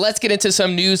 Let's get into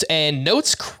some news and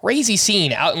notes. Crazy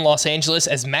scene out in Los Angeles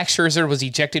as Max Scherzer was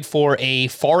ejected for a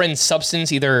foreign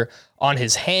substance, either on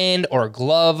his hand or a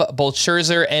glove. Both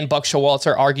Scherzer and Buck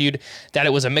Showalter argued that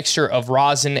it was a mixture of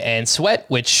rosin and sweat,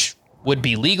 which would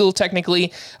be legal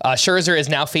technically. Scherzer is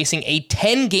now facing a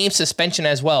 10-game suspension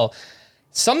as well.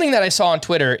 Something that I saw on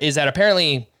Twitter is that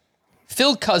apparently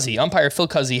umpire Phil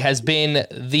Cuzzi, has been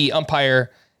the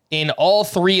umpire in all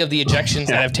 3 of the ejections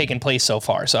that have taken place so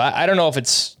far. So I don't know if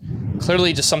it's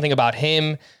clearly just something about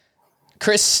him.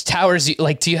 Chris Towers,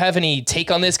 do you have any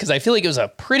take on this? Because I feel like it was a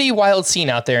pretty wild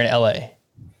scene out there in LA.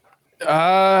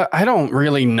 I don't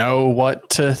really know what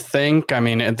to think. I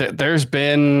mean, there's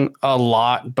been a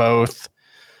lot both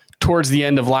towards the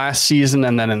end of last season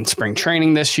and then in spring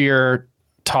training this year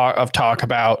talk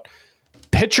about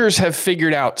pitchers have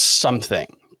figured out something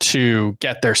to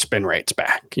get their spin rates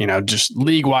back. Just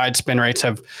league-wide spin rates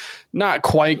have not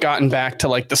quite gotten back to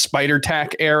like the spider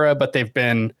tack era, but they've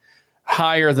been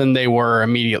higher than they were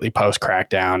immediately post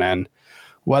crackdown. And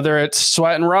whether it's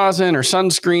sweat and rosin or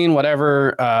sunscreen,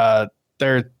 whatever,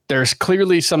 there's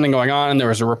clearly something going on. And there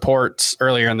was a report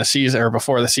earlier in the season or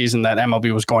before the season that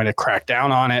MLB was going to crack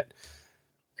down on it.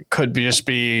 It could just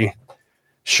be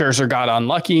Scherzer got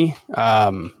unlucky.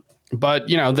 But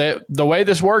the way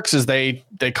this works is they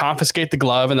confiscate the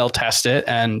glove and they'll test it.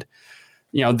 And,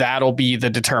 that'll be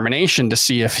the determination to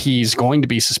see if he's going to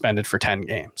be suspended for 10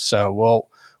 games. So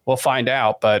we'll find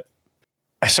out, but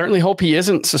I certainly hope he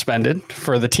isn't suspended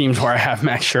for the teams where I have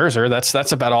Max Scherzer.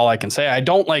 That's about all I can say. I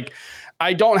don't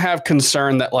have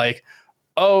concern that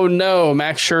oh no,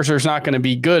 Max Scherzer's not going to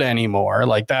be good anymore.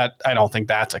 Like that. I don't think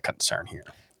that's a concern here.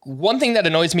 One thing that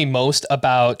annoys me most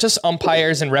about just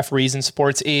umpires and referees in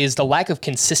sports is the lack of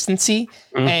consistency.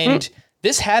 Mm-hmm. And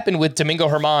this happened with Domingo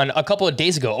Germán a couple of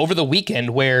days ago over the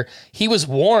weekend where he was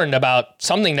warned about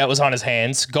something that was on his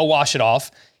hands. Go wash it off.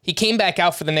 He came back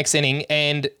out for the next inning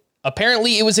and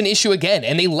apparently it was an issue again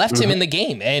and they left him in the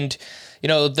game. And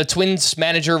the Twins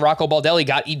manager, Rocco Baldelli,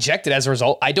 got ejected as a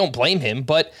result. I don't blame him,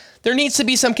 but there needs to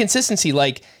be some consistency.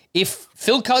 Like, if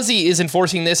Phil Cuzzi is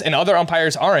enforcing this and other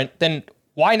umpires aren't, then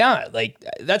why not? Like,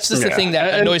 that's just the thing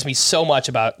that annoys me so much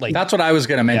about, like, that's what I was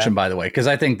going to mention, by the way, because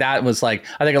I think that was like,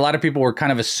 I think a lot of people were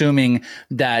kind of assuming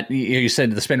that you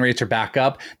said the spin rates are back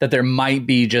up, that there might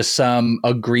be just some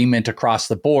agreement across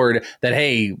the board that,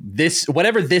 hey, this,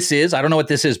 whatever this is, I don't know what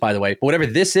this is, by the way, but whatever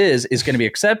this is going to be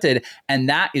accepted. And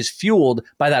that is fueled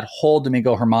by that whole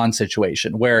Domingo Germán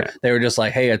situation where they were just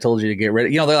like, hey, I told you to get rid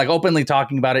of, they're like openly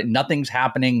talking about it. Nothing's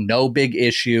happening, no big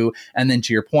issue. And then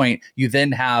to your point, you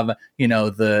then have,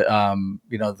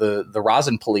 the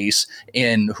rosin police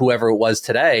in whoever it was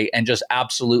today and just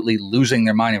absolutely losing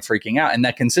their mind and freaking out. And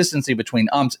that consistency between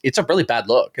umps, it's a really bad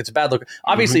look. It's a bad look.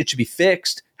 Obviously, it should be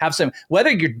fixed. Have some,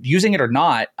 whether you're using it or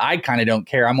not, I kind of don't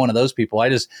care. I'm one of those people.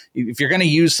 If you're going to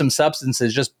use some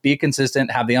substances, just be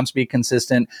consistent, have the umps be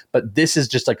consistent. But this is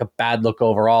just like a bad look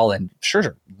overall. And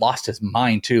Scherzer lost his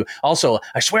mind too. Also,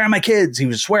 I swear on my kids, he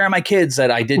was swearing on my kids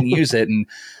that I didn't use it. And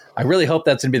I really hope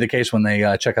that's going to be the case when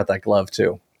they check out that glove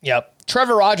too. Yep.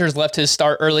 Trevor Rogers left his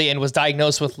start early and was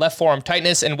diagnosed with left forearm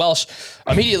tightness. And Welsh,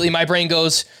 immediately my brain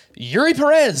goes, Yuri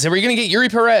Perez. Are we going to get Yuri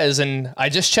Perez? And I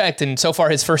just checked, and so far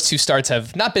his first 2 starts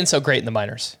have not been so great in the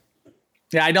minors.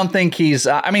 Yeah, I don't think he's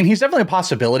definitely a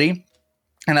possibility.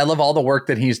 And I love all the work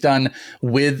that he's done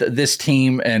with this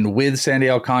team and with Sandy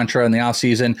Alcantara in the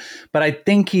offseason. But I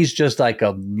think he's just I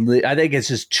think it's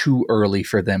just too early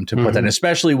for them to put that,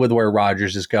 especially with where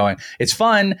Rogers is going. It's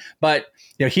fun, but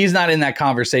he's not in that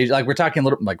conversation. Like, we're talking a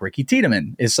little like Ricky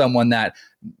Tiedemann is someone that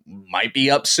might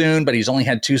be up soon, but he's only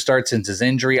had 2 starts since his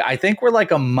injury. I think we're like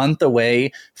a month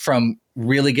away from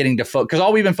really getting to focus, because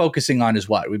all we've been focusing on is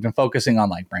what? We've been focusing on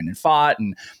like Brandon Pfaadt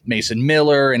and Mason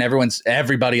Miller, and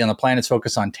everybody on the planet's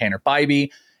focused on Tanner Bybee.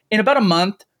 In about a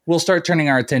month, we'll start turning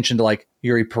our attention to like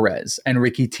Yuri Perez and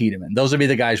Ricky Tiedemann. Those will be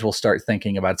the guys we'll start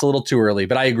thinking about. It's a little too early,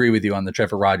 but I agree with you on the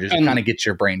Trevor Rogers. It kind of gets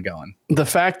your brain going. The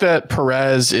fact that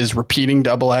Perez is repeating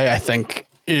AA, I think,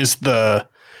 is the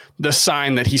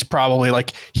sign that he's probably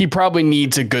he probably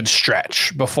needs a good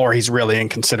stretch before he's really in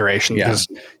consideration. Because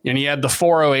he had the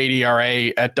 4.08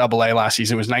 ERA at AA last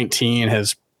season. It was 19.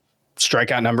 His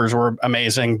strikeout numbers were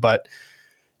amazing, but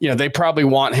they probably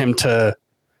want him to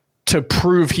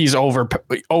prove he's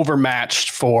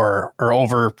overmatched for or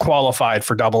overqualified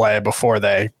for AA before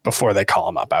they call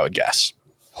him up, I would guess.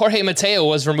 Jorge Mateo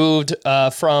was removed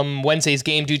from Wednesday's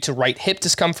game due to right hip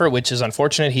discomfort, which is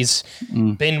unfortunate. He's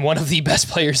been one of the best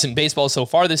players in baseball so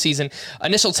far this season.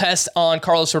 Initial test on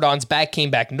Carlos Rodon's back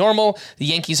came back normal. The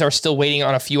Yankees are still waiting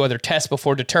on a few other tests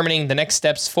before determining the next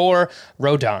steps for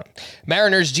Rodon.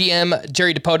 Mariners GM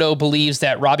Jerry Dipoto believes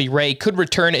that Robbie Ray could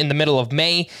return in the middle of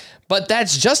May, but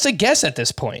that's just a guess at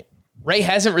this point. Ray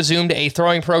hasn't resumed a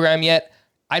throwing program yet.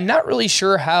 I'm not really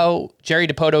sure how Jerry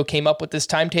Dipoto came up with this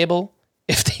timetable,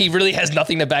 if he really has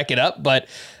nothing to back it up, but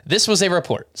this was a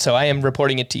report, so I am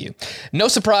reporting it to you. No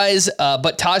surprise,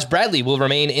 but Taj Bradley will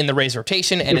remain in the Rays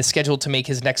rotation and is scheduled to make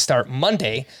his next start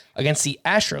Monday against the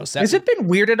Astros. Has it been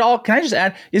weird at all? Can I just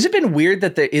add, has it been weird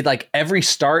that every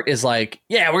start is like,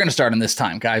 yeah, we're going to start on this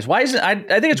time, guys? Why is it? I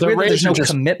think it's weird that there's no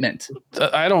commitment.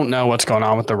 I don't know what's going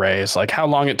on with the Rays. Like, how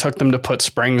long it took them to put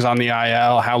Springs on the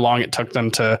IL, how long it took them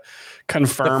to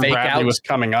confirm Bradley was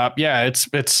coming up. Yeah,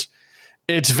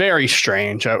 it's very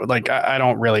strange. I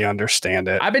don't really understand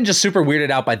it. I've been just super weirded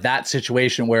out by that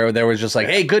situation where there was just like,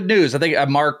 hey, good news. I think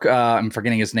Mark, I'm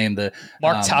forgetting his name.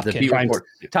 Mark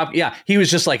Topkin. He was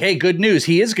just like, hey, good news.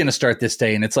 He is going to start this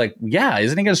day. And it's like, yeah,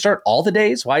 isn't he going to start all the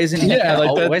days? Why isn't he? Why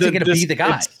is he going to be the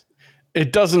guy?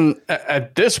 It doesn't,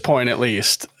 at this point, at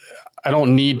least, I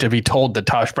don't need to be told that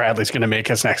Taj Bradley's going to make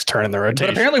his next turn in the rotation.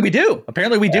 But apparently we do.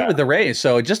 Do with the Rays.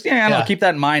 So just, I don't know, keep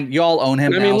that in mind. You all own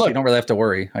him now, so you don't really have to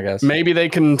worry, I guess. Maybe they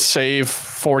can save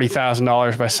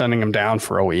 $40,000 by sending him down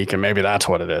for a week, and maybe that's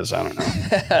what it is. I don't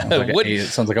know. It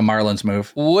sounds like a Marlins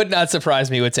move. Would not surprise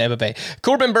me with Tampa Bay.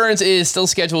 Corbin Burns is still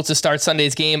scheduled to start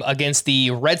Sunday's game against the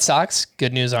Red Sox.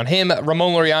 Good news on him.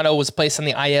 Ramon Laureano was placed on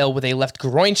the IL with a left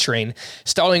groin strain.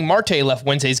 Starling Marte left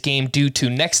Wednesday's game due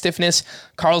to neck stiffness.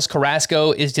 Carlos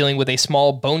Carrasco is dealing with a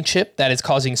small bone chip that is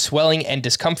causing swelling and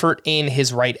discomfort in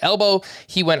his right elbow.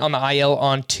 He went on the IL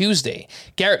on Tuesday.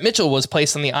 Garrett Mitchell was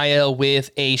placed on the IL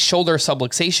with a shoulder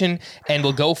subluxation and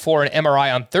will go for an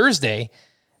MRI on Thursday.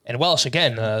 And Welsh,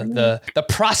 again, the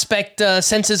prospect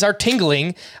senses are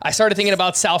tingling. I started thinking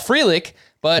about Sal Frelick,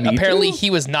 but apparently he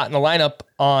was not in the lineup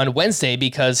on Wednesday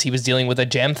because he was dealing with a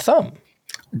jammed thumb.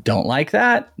 Don't like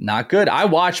that. Not good. I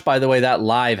watched, by the way, that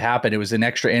live happen. It was in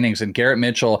extra innings, and Garrett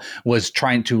Mitchell was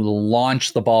trying to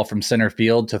launch the ball from center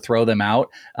field to throw them out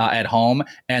at home.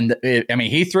 And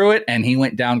he threw it and he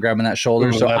went down grabbing that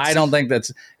shoulder. So I don't think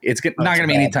it's not going to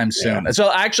be anytime soon. Yeah. So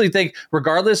I actually think,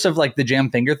 regardless of like the jam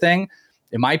finger thing,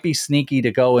 it might be sneaky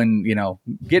to go and,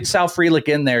 get Sal Frelick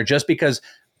in there, just because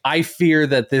I fear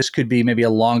that this could be maybe a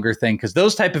longer thing. Because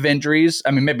those type of injuries,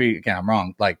 maybe again, I'm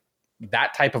wrong, like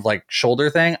that type of like shoulder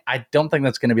thing, I don't think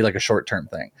that's going to be like a short-term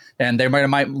thing. And they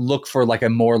might look for like a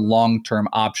more long-term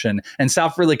option. And Sal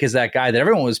Frelick is that guy that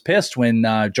everyone was pissed when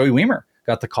Joey Weimer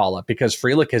got the call up, because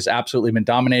Frelick has absolutely been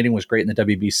dominating, was great in the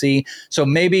WBC. So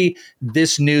maybe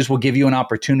this news will give you an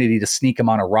opportunity to sneak him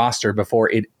on a roster before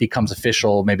it becomes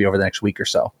official, maybe over the next week or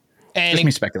so. And just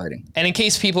me speculating. And in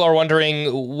case people are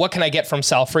wondering, what can I get from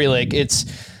Sal Frelick?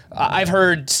 I've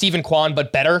heard Stephen Kwan,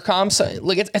 but better comps.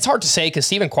 Like it's hard to say, because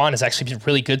Stephen Kwan has actually been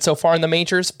really good so far in the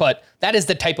majors, but that is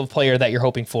the type of player that you're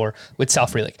hoping for with Sal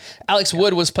Frelick. Alex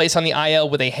Wood was placed on the IL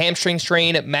with a hamstring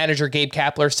strain. Manager Gabe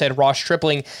Kapler said Ross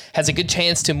Stripling has a good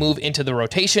chance to move into the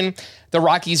rotation. The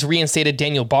Rockies reinstated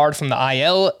Daniel Bard from the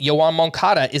IL. Yoan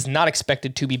Moncada is not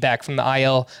expected to be back from the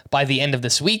IL by the end of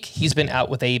this week. He's been out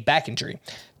with a back injury.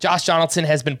 Josh Donaldson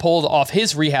has been pulled off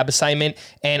his rehab assignment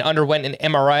and underwent an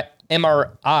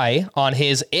MRI on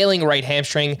his ailing right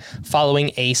hamstring following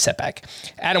a setback.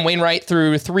 Adam Wainwright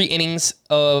threw 3 innings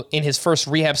in his first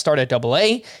rehab start at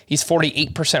AA. He's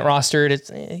 48%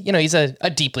 rostered. He's a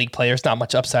deep league player. There's not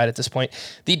much upside at this point.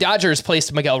 The Dodgers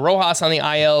placed Miguel Rojas on the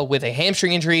IL with a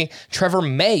hamstring injury. Trevor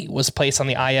May was placed on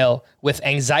the IL with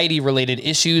anxiety-related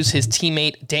issues. His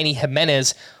teammate Danny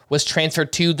Jimenez was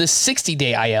transferred to the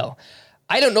 60-day IL.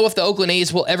 I don't know if the Oakland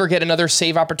A's will ever get another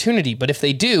save opportunity, but if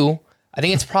they do, I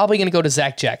think it's probably going to go to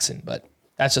Zach Jackson, but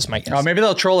that's just my guess. Oh, maybe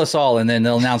they'll troll us all, and then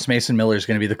they'll announce Mason Miller is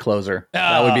going to be the closer.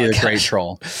 That would be the great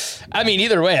troll.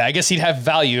 Either way, I guess he'd have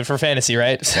value for fantasy,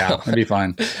 right? So, yeah, that'd be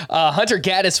fine. Hunter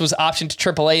Gaddis was optioned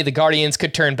to AAA. The Guardians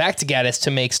could turn back to Gaddis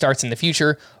to make starts in the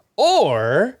future,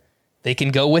 or they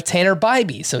can go with Tanner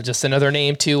Bybee. So just another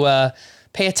name to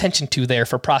pay attention to there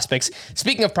for prospects.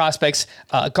 Speaking of prospects,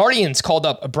 Guardians called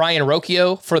up Brian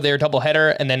Rocchio for their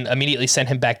doubleheader and then immediately sent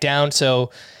him back down.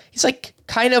 So he's like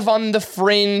kind of on the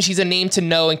fringe. He's a name to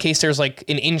know in case there's like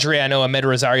an injury. I know Ahmed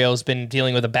Rosario has been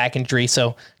dealing with a back injury.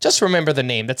 So just remember the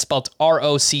name. That's spelled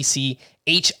Rocchio.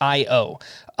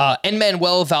 And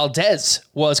Manuel Valdez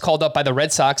was called up by the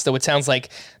Red Sox, though it sounds like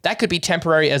that could be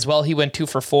temporary as well. He went 2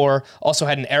 for 4, also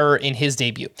had an error in his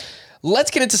debut.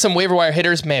 Let's get into some waiver wire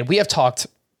hitters. Man, we have talked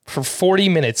for 40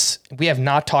 minutes. We have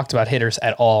not talked about hitters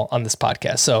at all on this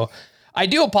podcast. So I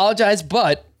do apologize,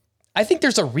 but I think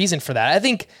there's a reason for that. I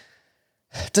think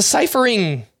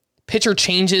deciphering pitcher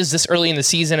changes this early in the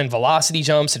season and velocity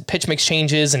jumps and pitch mix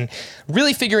changes and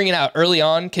really figuring it out early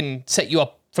on can set you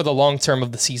up for the long term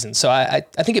of the season. So I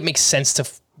think it makes sense to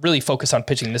really focus on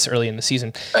pitching this early in the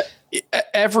season.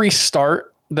 Every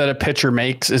start that a pitcher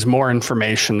makes is more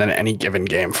information than any given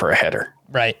game for a hitter.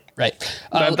 Right.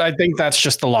 I think that's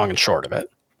just the long and short of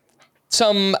it.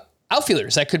 Some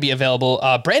outfielders that could be available.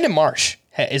 Brandon Marsh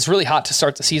is really hot to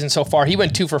start the season so far. He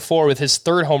went 2 for 4 with his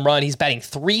 3rd home run. He's batting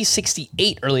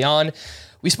 .368 early on.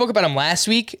 We spoke about him last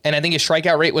week, and I think his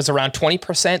strikeout rate was around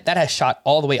 20%. That has shot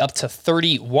all the way up to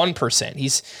 31%.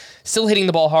 He's still hitting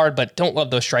the ball hard, but don't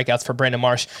love those strikeouts for Brandon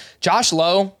Marsh. Josh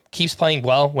Lowe keeps playing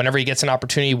well whenever he gets an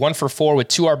opportunity. 1 for 4 with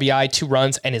 2 RBI, 2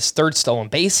 runs, and his 3rd stolen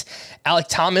base. Alec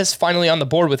Thomas finally on the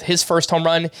board with his first home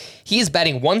run. He is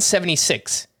batting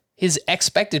 .176. His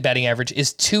expected batting average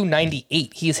is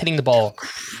 .298. He is hitting the ball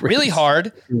really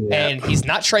hard, and he's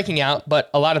not striking out, but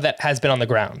a lot of that has been on the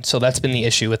ground. So that's been the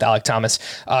issue with Alec Thomas.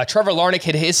 Trevor Larnach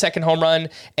hit his 2nd home run,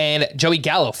 and Joey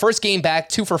Gallo, first game back,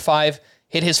 2 for 5,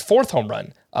 hit his 4th home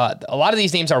run. A lot of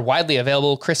these names are widely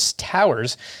available. Chris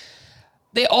Towers.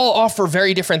 They all offer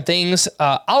very different things.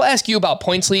 I'll ask you about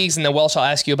points leagues, and then Welsh, I'll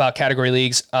ask you about category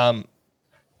leagues.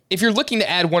 If you're looking to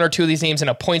add 1 or 2 of these names in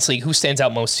a points league, who stands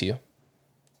out most to you?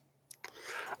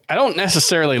 I don't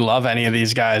necessarily love any of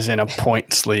these guys in a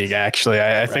points league, actually.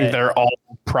 I think they're all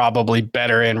probably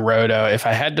better in Roto. If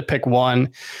I had to pick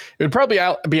one, it would probably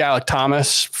be Alec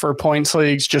Thomas for points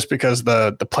leagues, just because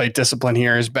the plate discipline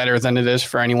here is better than it is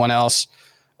for anyone else.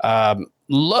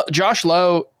 Josh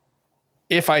Lowe,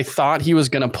 if I thought he was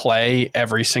going to play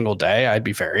every single day, I'd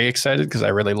be very excited because I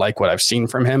really like what I've seen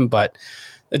from him, but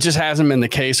it just hasn't been the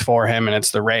case for him, and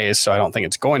it's the Rays, so I don't think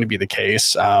it's going to be the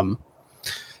case.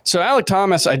 So Alec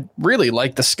Thomas, I really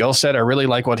like the skill set. I really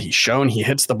like what he's shown. He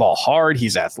hits the ball hard.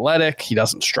 He's athletic. He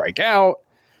doesn't strike out.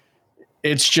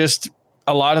 It's just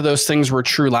a lot of those things were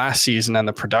true last season and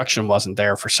the production wasn't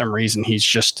there for some reason. He's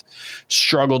just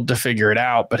struggled to figure it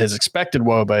out, but his expected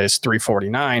WOBA is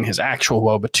 349, his actual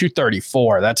WOBA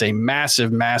 234. That's a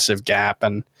massive, massive gap.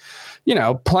 And,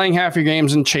 playing half your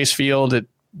games in Chase Field,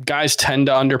 guys tend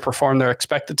to underperform their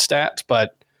expected stats,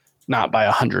 but not by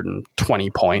 120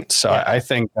 points. So I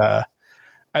think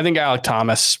Alec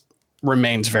Thomas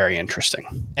remains very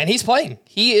interesting. And he's playing.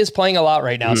 He is playing a lot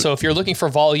right now. So if you're looking for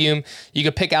volume, you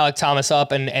could pick Alec Thomas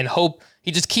up and hope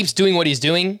he just keeps doing what he's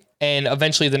doing, and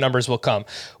eventually the numbers will come.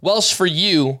 Welsh, for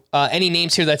you, any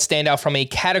names here that stand out from a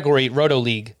category Roto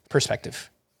League perspective?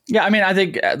 Yeah, I mean, I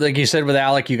think, like you said with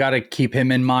Alec, you got to keep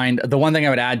him in mind. The one thing I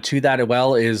would add to that as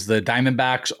well is the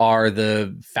Diamondbacks are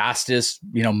the fastest,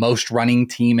 most running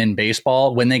team in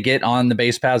baseball. When they get on the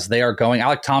base paths, they are going.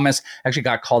 Alec Thomas actually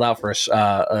got called out for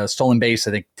a stolen base,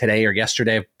 I think, today or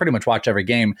yesterday. I pretty much watch every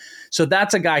game. So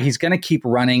that's a guy, he's going to keep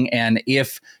running. And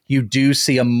if you do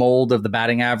see a mold of the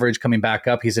batting average coming back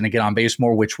up, he's going to get on base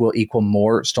more, which will equal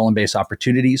more stolen base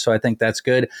opportunities. So I think that's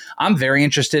good. I'm very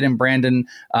interested in Brandon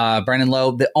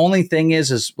Lowe. The only thing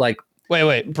is like,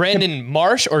 wait, Brandon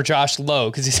Marsh or Josh Lowe?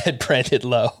 Because he said Brandon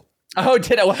Lowe. Oh,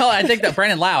 did it? Well, I think that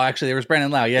Brandon Lowe, actually, there was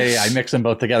Brandon Lowe. Yeah. I mixed them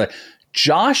both together.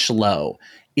 Josh Lowe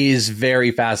is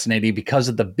very fascinating because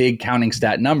of the big counting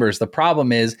stat numbers. The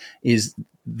problem is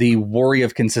the worry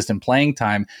of consistent playing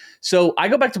time. So I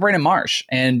go back to Brandon Marsh,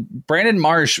 and Brandon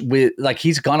Marsh,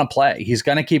 he's gonna play. He's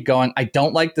gonna keep going. I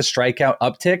don't like the strikeout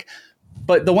uptick,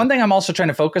 but the one thing I'm also trying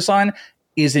to focus on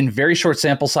is in very short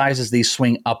sample sizes, these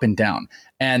swing up and down.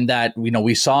 And that,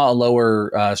 we saw a lower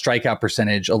strikeout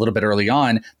percentage a little bit early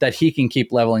on, that he can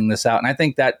keep leveling this out. And I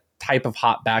think that type of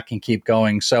hot bat can keep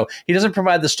going. So he doesn't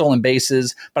provide the stolen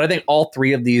bases, but I think all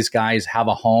three of these guys have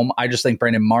a home. I just think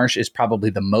Brandon Marsh is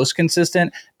probably the most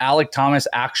consistent. Alec Thomas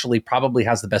actually probably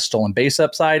has the best stolen base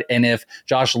upside. And if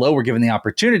Josh Lowe were given the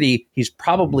opportunity, he's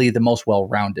probably the most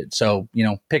well-rounded. So,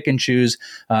 pick and choose,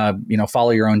 follow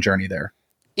your own journey there.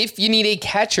 If you need a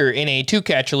catcher in a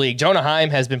 2-catcher league, Jonah Heim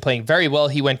has been playing very well.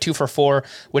 He went 2 for 4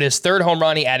 with his third home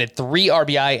run. He added 3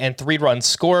 RBI and 3 runs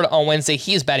scored on Wednesday.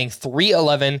 He is batting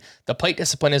 .311. The plate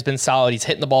discipline has been solid. He's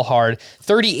hitting the ball hard.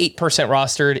 38%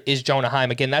 rostered is Jonah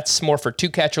Heim. Again, that's more for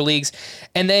 2-catcher leagues.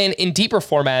 And then in deeper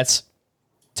formats,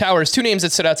 Towers, 2 names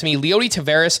that stood out to me. Leody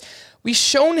Taveras.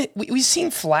 We've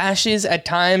seen flashes at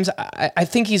times. I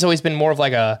think he's always been more of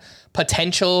like a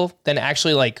potential than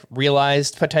actually like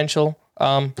realized potential.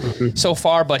 So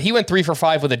far, but he went 3 for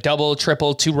 5 with a double,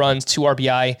 triple, 2 runs, 2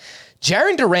 RBI.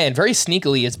 Jarren Duran, very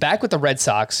sneakily, is back with the Red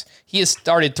Sox. He has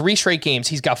started 3 straight games.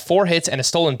 He's got 4 hits and a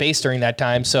stolen base during that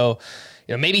time. So,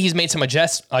 maybe he's made some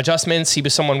adjustments. He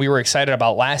was someone we were excited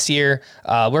about last year.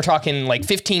 We're talking like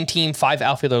 15-team, 5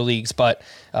 outfielder leagues, but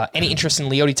any interest in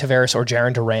Leody Taveras or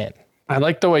Jarren Duran? I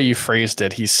like the way you phrased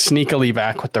it. He's sneakily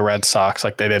back with the Red Sox,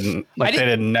 they didn't know. He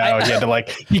had to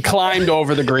he climbed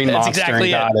over the green monster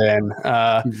exactly and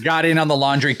got in. Got in on the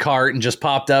laundry cart and just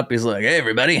popped up. He's like, "Hey,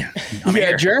 everybody!"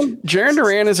 Jarren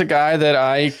Duran is a guy that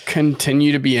I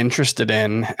continue to be interested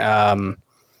in. At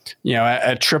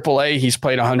AAA, he's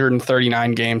played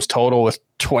 139 games total with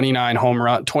 28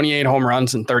 home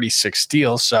runs and 36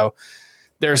 steals. So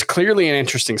there's clearly an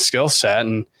interesting skill set,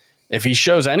 and if he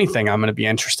shows anything, I'm going to be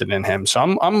interested in him.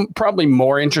 So I'm probably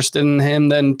more interested in him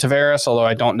than Taveras, although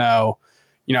I don't know,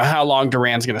 how long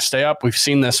Duran's going to stay up. We've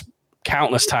seen this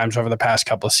countless times over the past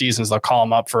couple of seasons. They'll call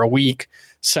him up for a week,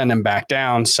 send him back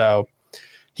down. So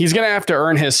he's going to have to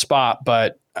earn his spot,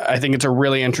 but I think it's a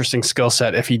really interesting skill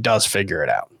set if he does figure it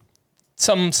out.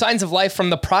 Some signs of life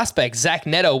from the prospect. Zach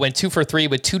Neto went 2 for 3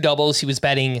 with 2 doubles. He was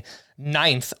batting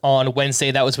 9th on Wednesday.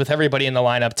 That was with everybody in the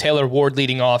lineup. Taylor Ward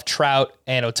leading off. Trout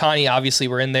and Ohtani obviously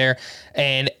were in there.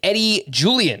 And Eddie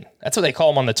Julian, that's what they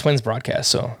call him on the Twins broadcast.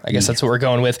 So I guess that's what we're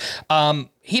going with.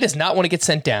 He does not want to get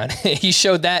sent down. He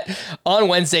showed that on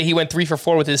Wednesday. He went 3 for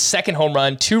 4 with his second home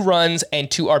run, 2 runs and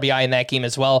 2 RBI in that game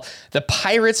as well. The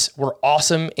Pirates were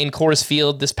awesome in Coors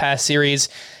Field this past series.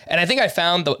 And I think I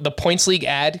found the points league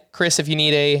ad, Chris, if you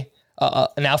need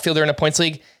an outfielder in a points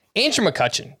league. Andrew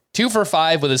McCutchen, 2 for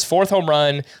 5 with his 4th home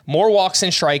run, more walks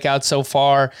and strikeouts so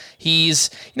far. He's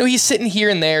sitting here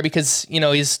and there because,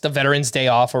 he's the Veterans Day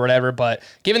off or whatever, but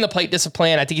given the plate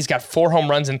discipline, I think he's got 4 home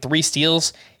runs and 3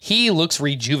 steals. He looks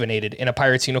rejuvenated in a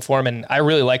Pirates uniform, and I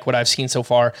really like what I've seen so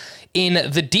far.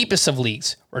 In the deepest of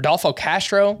leagues, Rodolfo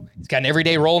Castro, he's got an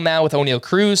everyday role now with O'Neal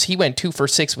Cruz. He went 2 for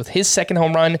 6 with his second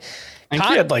home run. I think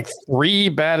he had 3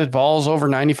 batted balls over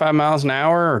 95 miles an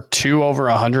hour or 2 over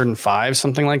 105,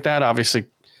 something like that. Obviously,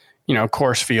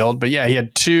 Coors Field. But yeah, he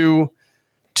had 2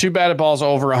 2 batted balls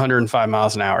over 105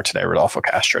 miles an hour today, Rodolfo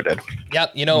Castro did.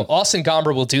 Yep. Austin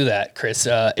Gomber will do that, Chris.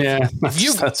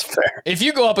 That's fair. If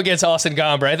you go up against Austin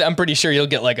Gomber, I'm pretty sure you'll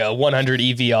get like a 100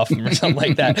 EV off him or something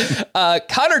like that.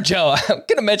 Connor Joe, I'm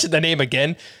going to mention the name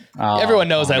again. Everyone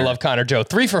knows Connor. I love Connor Joe.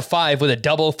 3 for 5 with a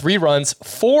double, 3 runs,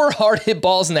 4 hard hit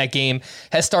balls in that game.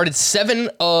 Has started 7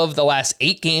 of the last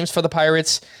 8 games for the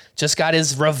Pirates. Just got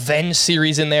his revenge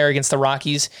series in there against the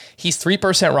Rockies. He's 3%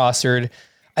 rostered.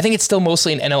 I think it's still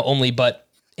mostly an NL only, but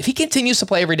if he continues to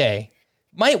play every day,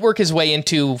 might work his way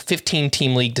into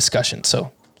 15-team league discussion.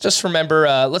 So just remember,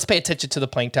 let's pay attention to the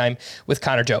playing time with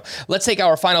Connor Joe. Let's take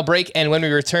our final break, and when we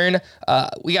return,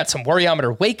 we got some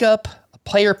Worryometer Wake Up, a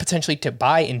player potentially to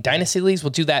buy in Dynasty leagues.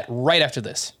 We'll do that right after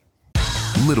this.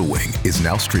 Little Wing is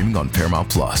now streaming on Paramount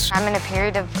Plus. I'm in a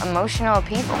period of emotional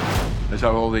upheaval. Is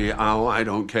that all the I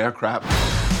don't care crap?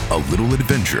 A little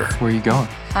adventure. Where are you going?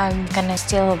 I'm gonna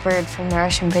steal a bird from the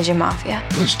Russian pigeon mafia.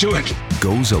 Let's do it.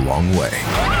 Goes a long way.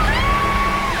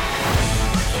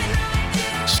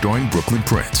 Starring Brooklyn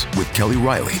Prince with Kelly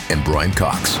Riley and Brian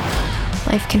Cox.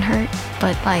 Life can hurt,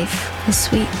 but life is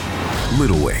sweet.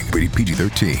 Little Wing, rated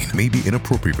PG-13, may be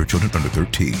inappropriate for children under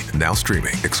 13. Now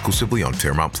streaming exclusively on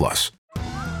Paramount Plus.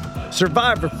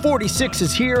 Survivor 46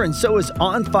 is here, and so is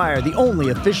On Fire, the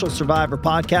only official Survivor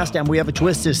podcast, and we have a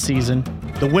twist this season.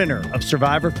 The winner of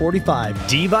Survivor 45,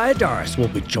 Dee Valladares, will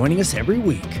be joining us every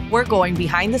week. We're going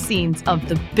behind the scenes of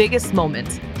the biggest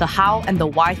moments, the how and the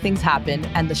why things happen,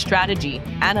 and the strategy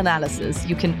and analysis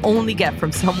you can only get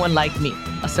from someone like me,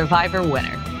 a Survivor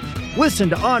winner. Listen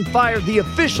to On Fire, the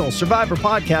official Survivor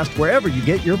podcast, wherever you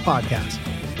get your podcasts.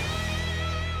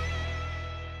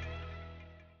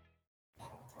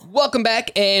 Welcome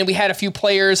back, and we had a few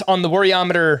players on the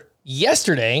Worryometer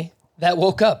yesterday that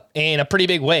woke up in a pretty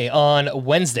big way on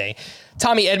Wednesday.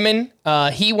 Tommy Edman,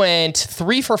 he went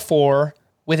 3 for 4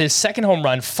 with his second home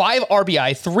run, 5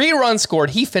 RBI, 3 runs scored.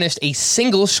 He finished a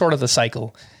single short of the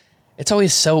cycle. It's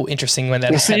always so interesting when that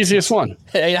happens. It's the easiest one.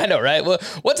 I know, right? Well,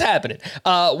 what's happening?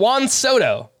 Juan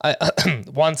Succo,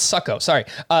 sorry.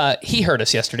 He hurt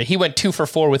us yesterday. He went 2 for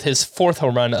 4 with his 4th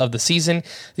home run of the season.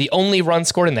 The only run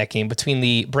scored in that game between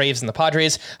the Braves and the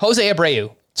Padres. Jose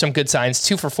Abreu, some good signs,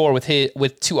 2 for 4 with 2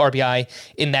 RBI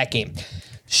in that game.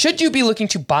 Should you be looking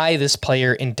to buy this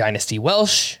player in Dynasty?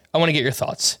 Welsh, I want to get your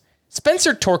thoughts.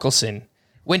 Spencer Torkelson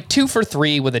went 2 for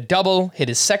 3 with a double, hit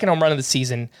his second home run of the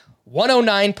season,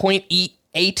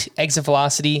 109.8 exit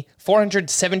velocity,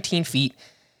 417 feet.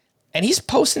 And he's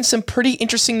posting some pretty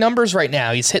interesting numbers right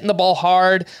now. He's hitting the ball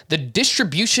hard. The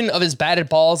distribution of his batted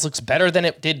balls looks better than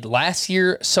it did last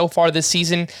year so far this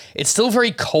season. It's still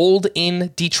very cold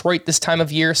in Detroit this time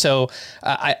of year. So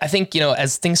I think,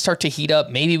 as things start to heat up,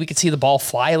 maybe we could see the ball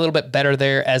fly a little bit better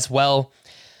there as well.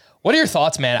 What are your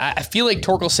thoughts, man? I feel like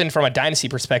Torkelson from a Dynasty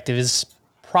perspective is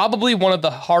probably one of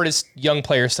the hardest young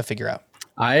players to figure out.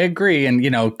 I agree. And,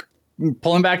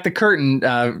 pulling back the curtain,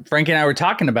 Frankie and I were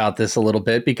talking about this a little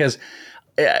bit because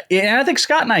and I think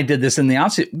Scott and I did this in the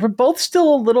offseason. We're both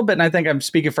still a little bit, and I think I'm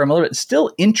speaking for him a little bit,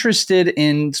 still interested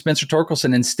in Spencer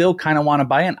Torkelson and still kind of want to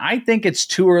buy in. I think it's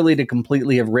too early to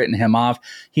completely have written him off.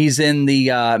 He's in the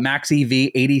max EV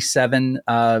 87,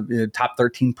 top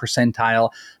 13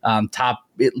 percentile, top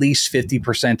at least 50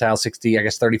 percentile, 60,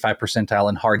 35 percentile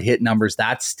in hard hit numbers.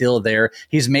 That's still there.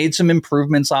 He's made some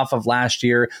improvements off of last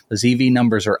year. Those EV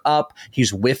numbers are up.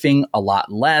 He's whiffing a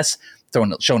lot less.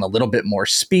 Showing a little bit more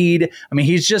speed. I mean,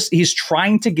 he's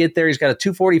trying to get there. He's got a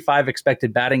 245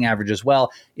 expected batting average as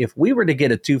well. If we were to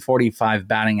get a 245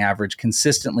 batting average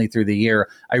consistently through the year,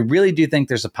 I really do think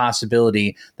there's a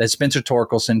possibility that Spencer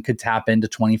Torkelson could tap into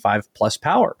 25 plus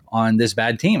power on this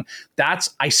bad team.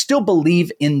 I still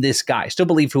believe in this guy. I still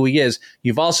believe who he is.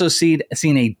 You've also seen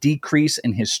a decrease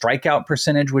in his strikeout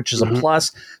percentage, which is a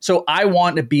plus. So I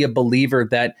want to be a believer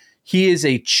that he is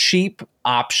a cheap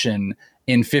option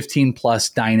in 15 plus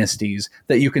dynasties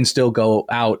that you can still go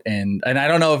out and I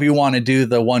don't know if you want to do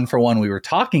the 1-for-1 we were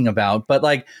talking about, but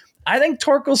I think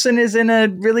Torkelson is in a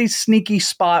really sneaky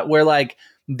spot where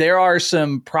there are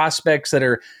some prospects that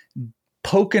are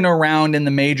poking around in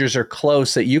the majors or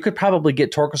close that you could probably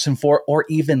get Torkelson for or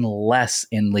even less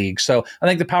in leagues. So I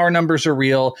think the power numbers are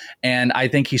real, and I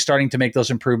think he's starting to make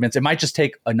those improvements. It might just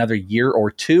take another year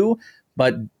or two,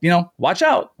 but, watch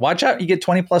out. Watch out. You get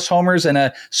 20 plus homers and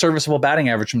a serviceable batting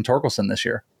average from Torkelson this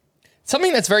year.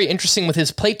 Something that's very interesting with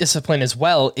his plate discipline as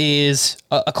well is,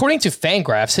 according to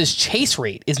Fangraphs, his chase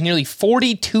rate is nearly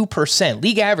 42%.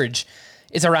 League average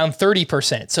is around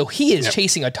 30%. So he is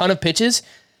chasing a ton of pitches.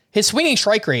 His swinging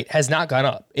strike rate has not gone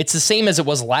up. It's the same as it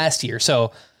was last year.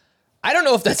 So I don't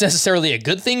know if that's necessarily a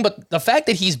good thing, but the fact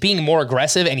that he's being more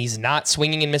aggressive and he's not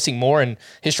swinging and missing more and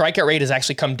his strikeout rate has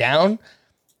actually come down,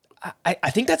 I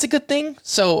think that's a good thing.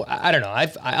 So I don't know.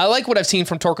 I like what I've seen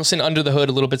from Torkelson under the hood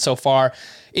a little bit so far.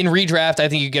 In redraft, I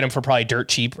think you get him for probably dirt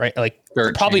cheap, right? Like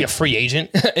probably a free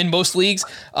agent in most leagues.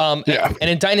 And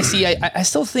in Dynasty, I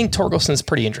still think Torkelson's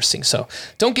pretty interesting. So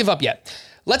don't give up yet.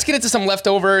 Let's get into some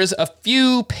leftovers. A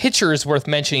few pitchers worth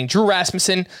mentioning. Drew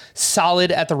Rasmussen,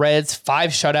 solid at the Reds,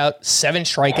 5 shutouts, 7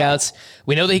 strikeouts.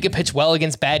 We know that he can pitch well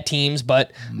against bad teams,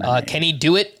 but can he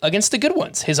do it against the good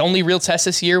ones? His only real test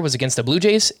this year was against the Blue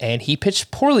Jays, and he pitched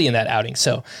poorly in that outing.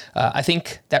 So I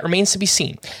think that remains to be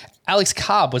seen. Alex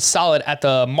Cobb was solid at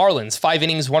the Marlins. 5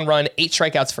 innings, 1 run, 8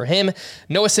 strikeouts for him.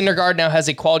 Noah Syndergaard now has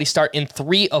a quality start in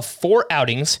 3 of 4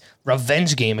 outings.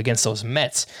 Revenge game against those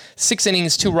Mets. 6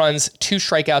 innings, 2 runs, 2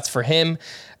 strikeouts for him.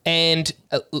 And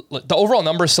the overall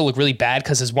numbers still look really bad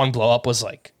because his one blow-up was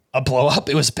like a blow-up.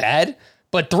 It was bad.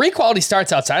 But 3 quality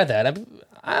starts outside of that.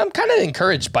 I'm kind of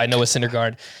encouraged by Noah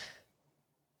Syndergaard.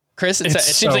 Chris, it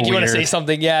seems like you want to say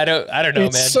something. Yeah, I don't know,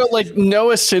 man. So like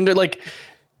Noah Syndergaard, like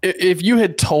if you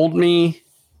had told me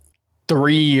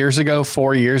 3 years ago,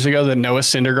 4 years ago that Noah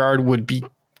Syndergaard would be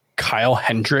Kyle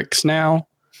Hendricks now,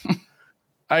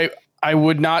 I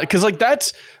would not, because like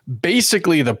that's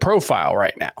basically the profile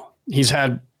right now. He's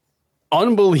had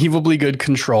unbelievably good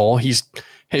control. His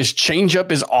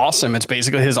changeup is awesome. It's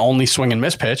basically his only swing and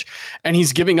miss pitch, and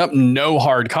he's giving up no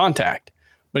hard contact.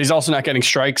 But he's also not getting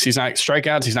strikes. He's not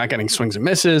strikeouts. He's not getting swings and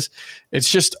misses. It's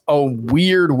just a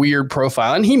weird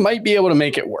profile, and he might be able to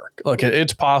make it work. Look,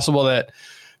 it's possible that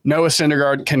Noah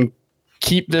Syndergaard can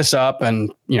keep this up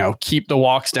and keep the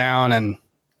walks down and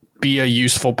be a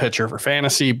useful pitcher for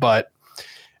fantasy, but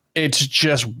it's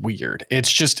just weird.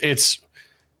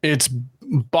 It's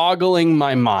boggling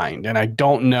my mind, and I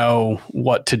don't know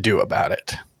what to do about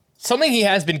it. Something he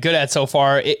has been good at so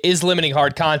far is limiting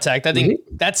hard contact. I think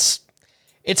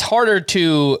it's harder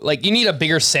to, like, you need a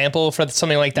bigger sample for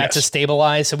something like that to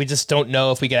stabilize, so we just don't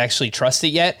know if we could actually trust it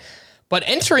yet. But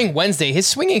entering Wednesday, his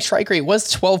swinging strike rate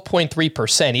was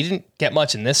 12.3%. He didn't get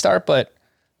much in this start, but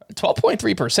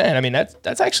 12.3%. I mean,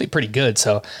 that's actually pretty good.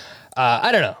 So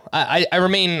I don't know. I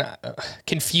remain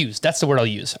confused. That's the word I'll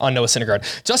use on Noah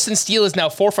Syndergaard. Justin Steele is now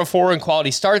 4 for 4 in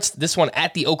quality starts. This one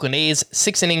at the Oakland A's,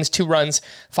 6 innings, 2 runs,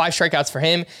 5 strikeouts for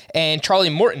him. And Charlie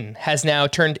Morton has now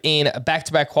turned in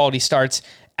back-to-back quality starts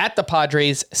at the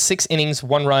Padres, 6 innings,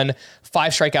 1 run,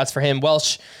 5 strikeouts for him.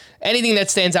 Welsh, anything that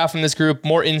stands out from this group?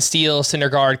 Morton, Steele,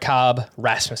 Syndergaard, Cobb,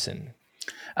 Rasmussen.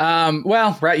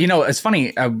 Well, right. It's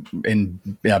funny in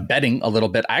betting a little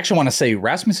bit. I actually want to say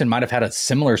Rasmussen might have had a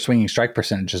similar swinging strike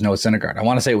percentage as Noah Syndergaard. I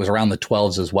want to say it was around the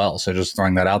 12s as well. So just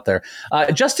throwing that out there.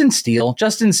 Justin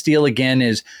Steele again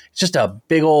is just a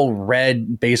big old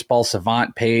red baseball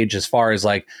savant page as far as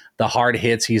like the hard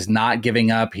hits. He's not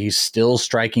giving up. He's still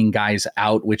striking guys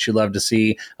out, which you love to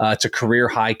see. It's a career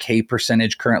high K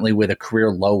percentage currently with a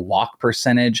career low walk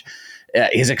percentage.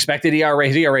 His expected ERA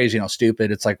is,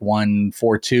 stupid. It's like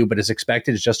 1.42, but his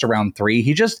expected is just around 3.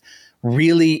 He just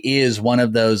really is one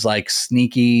of those like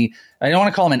sneaky, I don't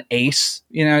want to call him an ace,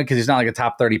 because he's not like a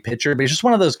top 30 pitcher, but he's just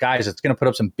one of those guys that's going to put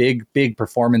up some big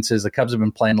performances. The Cubs have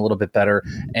been playing a little bit better,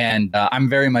 and I'm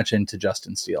very much into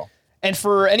Justin Steele. And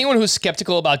for anyone who's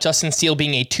skeptical about Justin Steele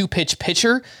being a 2-pitch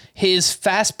pitcher, his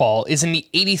fastball is in the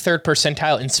 83rd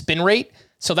percentile in spin rate.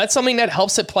 So that's something that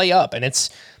helps it play up, and it's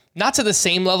not to the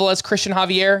same level as Christian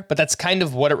Javier, but that's kind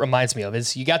of what it reminds me of.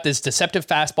 Is you got this deceptive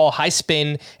fastball, high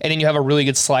spin, and then you have a really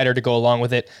good slider to go along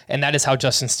with it. And that is how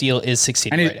Justin Steele is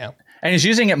succeeding right now. And he's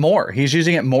using it more. He's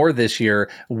using it more this year.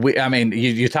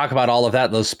 You talk about all of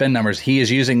that, those spin numbers. He is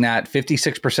using that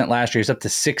 56% last year. He's up to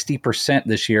 60%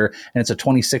 this year, and it's a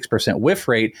 26% whiff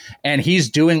rate. And he's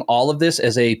doing all of this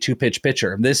as a 2-pitch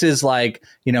pitcher. This is like,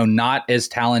 not as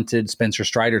talented Spencer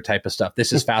Strider type of stuff.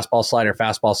 This is fastball,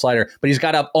 slider, but he's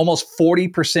got up almost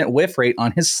 40% whiff rate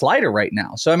on his slider right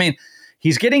now. So,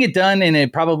 he's getting it done in a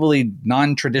probably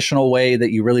non-traditional way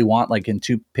that you really want, like in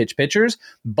 2-pitch pitchers,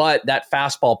 but that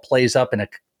fastball plays up in a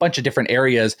bunch of different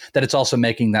areas that it's also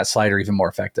making that slider even more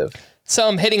effective.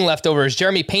 Some hitting leftovers.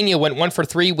 Jeremy Pena went 1 for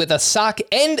 3 with a sock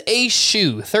and a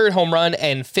shoe. 3rd home run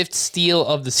and 5th steal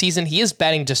of the season. He is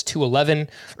batting just .211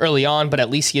 early on, but at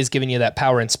least he is giving you that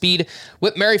power and speed.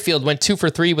 Whit Merrifield went 2 for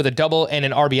 3 with a double and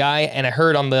an RBI, and I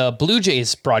heard on the Blue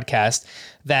Jays broadcast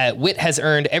that Whit has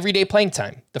earned everyday playing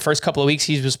time. The first couple of weeks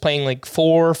he was playing like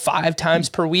 4 or 5 times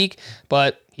per week,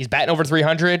 but he's batting over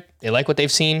 300. They like what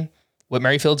they've seen. Whit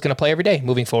Merrifield's going to play every day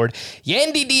moving forward.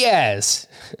 Yandy Diaz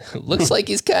looks like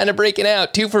he's kind of breaking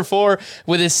out. 2 for 4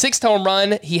 with his 6th home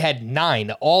run. He had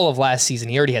 9 all of last season.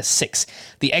 He already has 6.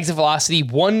 The exit velocity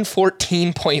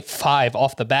 114.5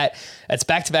 off the bat. That's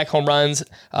back-to-back home runs,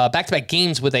 back-to-back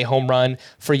games with a home run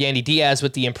for Yandy Diaz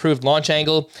with the improved launch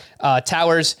angle.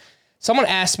 Towers, someone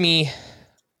asked me,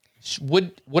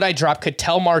 would I drop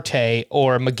Ketel Marte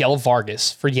or Miguel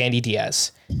Vargas for Yandy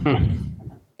Diaz?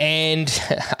 And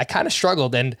I kind of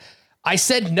struggled, and I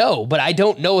said no, but I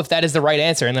don't know if that is the right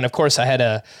answer. And then, of course, I had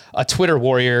a Twitter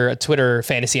warrior, a Twitter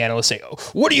fantasy analyst say, "Oh,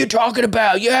 what are you talking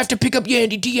about? You have to pick up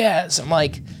Yandy Diaz." I'm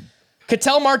like,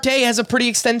 Ketel Marte has a pretty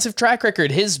extensive track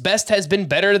record. His best has been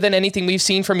better than anything we've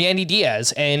seen from Yandy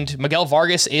Diaz, and Miguel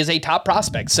Vargas is a top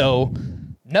prospect. So,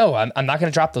 no, I'm not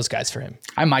going to drop those guys for him.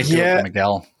 I might do it for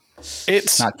Miguel.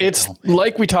 It's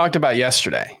like we talked about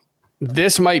yesterday.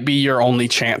 This might be your only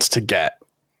chance to get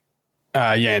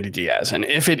Yandy Diaz. And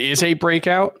if it is a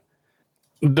breakout,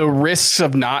 the risks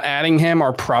of not adding him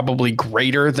are probably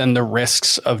greater than the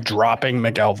risks of dropping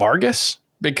Miguel Vargas,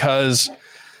 because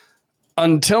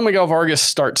until Miguel Vargas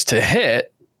starts to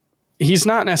hit, he's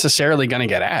not necessarily going to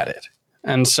get added.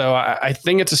 And so I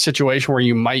think it's a situation where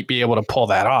you might be able to pull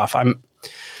that off. I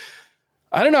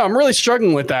don't know. I'm really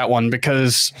struggling with that one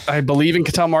because I believe in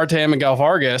Ketel Marte and Miguel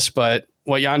Vargas, but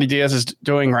what Yandy Diaz is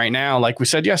doing right now, like we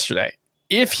said yesterday,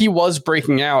 if he was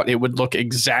breaking out, it would look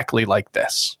exactly like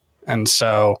this. And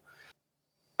so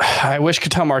I wish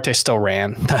Ketel Marte still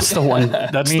ran. That's the one.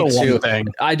 That's the one thing.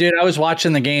 I was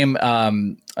watching the game.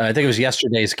 I think it was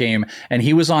yesterday's game, and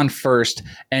he was on first,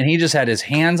 and he just had his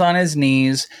hands on his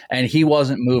knees, and he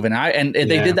wasn't moving. They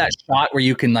did that shot where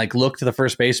you can like look to the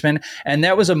first baseman, and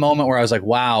that was a moment where I was like,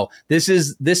 "Wow,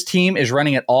 this team is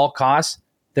running at all costs."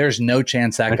 There's no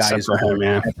chance that guy is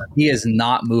moving. He is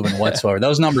not moving whatsoever.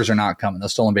 Those numbers are not coming.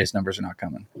 Those stolen base numbers are not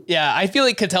coming. Yeah, I feel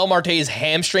like Ketel Marte's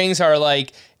hamstrings are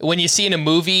like when you see in a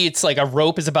movie, it's like a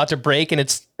rope is about to break and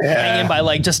it's hanging by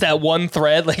like just that one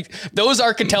thread. Like those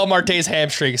are Ketel Marte's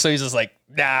hamstrings. So he's just like,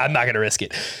 nah, I'm not going to risk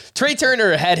it. Trey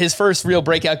Turner had his first real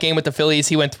breakout game with the Phillies.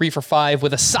 He went 3 for 5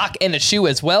 with a sock and a shoe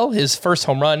as well. His first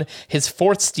home run, his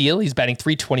 4th steal. He's batting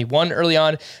 .321 early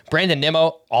on. Brandon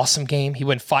Nimmo, awesome game. He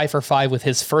went 5 for 5 with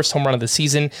his first home run of the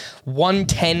season.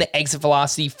 110 exit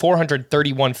velocity,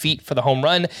 431 feet for the home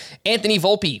run. Anthony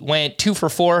Volpe went 2 for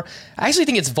 4. I actually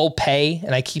think it's Volpe,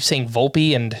 and I keep saying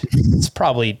Volpe, and it's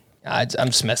probably... I'm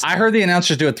just messing. I heard the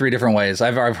announcers do it 3 different ways.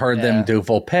 I've heard them do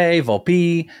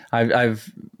Volpe.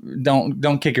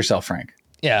 Don't kick yourself, Frank.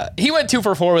 Yeah, he went 2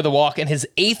 for 4 with a walk and his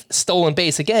 8th stolen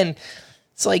base. Again,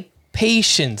 it's like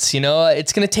patience.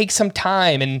 It's going to take some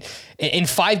time. And in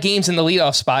 5 games in the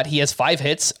leadoff spot, he has 5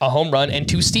 hits, a home run, and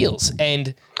 2 steals.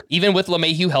 And even with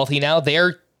LeMahieu healthy now,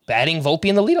 they're batting Volpe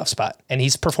in the leadoff spot, and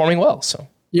he's performing well. So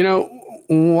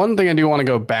one thing I do want to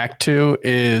go back to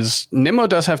is Nimmo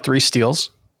does have 3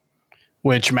 steals,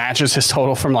 which matches his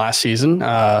total from last season.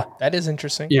 That is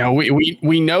interesting.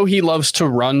 We know he loves to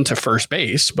run to first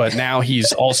base, but now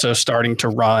he's also starting to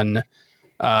run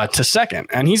to second.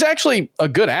 And he's actually a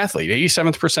good athlete,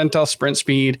 87th percentile sprint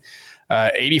speed,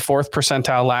 84th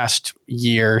percentile last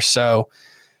year. So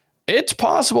it's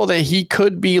possible that he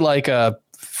could be like a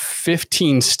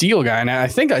 15 steal guy. And I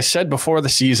think I said before the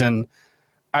season,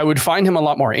 I would find him a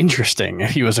lot more interesting if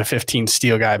he was a 15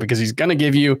 steal guy, because he's going to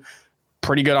give you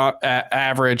pretty good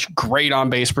average, great on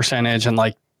base percentage, and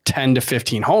like 10 to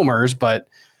 15 homers. But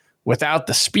without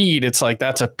the speed, it's like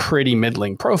that's a pretty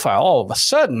middling profile. All of a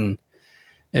sudden,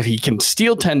 if he can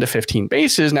steal 10 to 15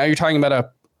 bases, now you're talking about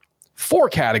a 4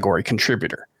 category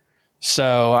contributor.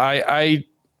 So I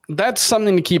that's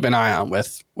something to keep an eye on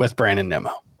with Brandon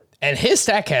Nimmo. And his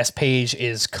StatCast page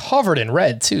is covered in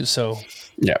red too. So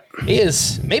yeah, he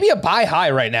is maybe a buy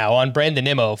high right now on Brandon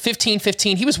Nimmo.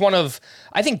 15-15. He was one of,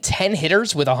 I think, 10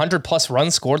 hitters with 100+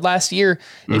 runs scored last year.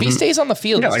 If he stays on the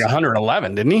field, like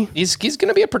 111, didn't he? He's going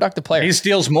to be a productive player. He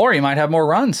steals more. He might have more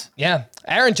runs. Yeah.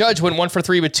 Aaron Judge went 1 for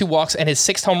 3 with 2 walks and his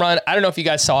 6th home run. I don't know if you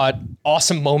guys saw it.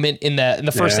 Awesome moment in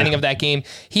the first inning of that game.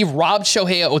 He robbed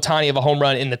Shohei Ohtani of a home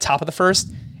run in the top of the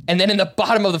first. And then in the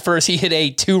bottom of the first, he hit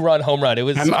a 2-run home run. It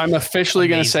was. I'm officially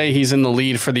going to say he's in the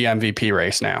lead for the MVP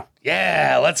race now.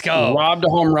 Yeah, let's go. Robbed a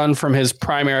home run from his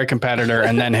primary competitor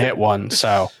and then hit one.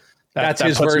 So that's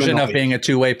his version of being a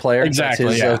 2-way player. Exactly.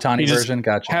 That's his Ohtani version.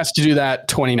 Gotcha. Has to do that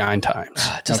 29 times.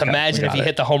 Just imagine if he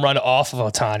hit the home run off of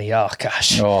Ohtani. Oh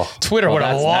gosh. Twitter would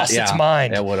have lost its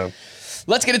mind. It would have.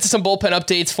 Let's get into some bullpen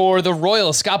updates for the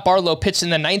Royals. Scott Barlow pitched in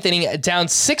the 9th inning, down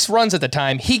 6 runs at the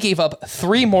time. He gave up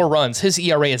 3 more runs. His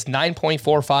ERA is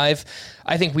 9.45.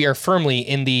 I think we are firmly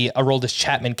in the Aroldis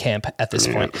Chapman camp at this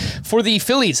point. For the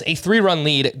Phillies, a 3-run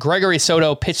lead. Gregory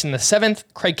Soto pitched in the 7th,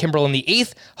 Craig Kimbrell in the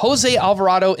 8th, Jose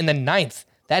Alvarado in the 9th.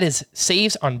 That is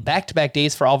saves on back-to-back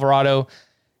days for Alvarado.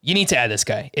 You need to add this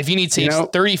guy. If you need saves,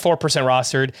 34%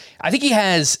 rostered. I think he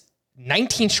has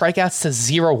 19 strikeouts to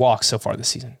 0 walks so far this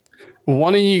season.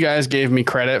 One of you guys gave me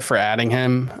credit for adding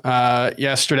him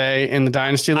yesterday in the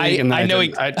Dynasty League. I know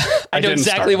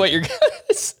exactly what you're going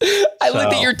to say. I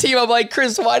looked at your team. I'm like,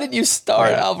 Chris, why didn't you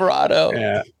start Alvarado?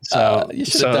 Yeah.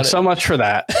 So much for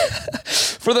that.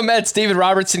 For the Mets, David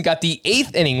Robertson got the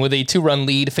 8th inning with a 2-run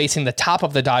lead facing the top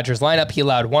of the Dodgers lineup. He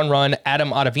allowed 1 run.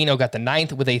 Adam Ottavino got the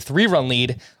 9th with a 3-run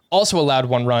lead, also allowed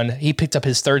 1 run. He picked up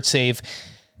his 3rd save.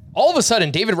 All of a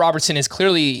sudden, David Robertson is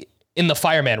clearly in the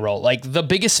fireman role. Like the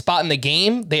biggest spot in the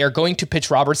game, they are going to pitch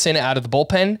Robertson out of the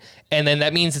bullpen, and then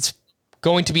that means it's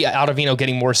going to be Ottavino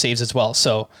getting more saves as well.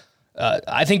 So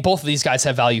I think both of these guys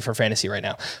have value for fantasy right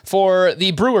now. For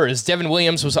the Brewers, Devin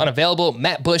Williams was unavailable.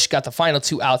 Matt Bush got the final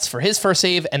 2 outs for his first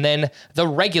save, and then the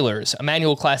regulars,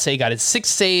 Emmanuel Clase got his 6th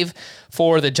save.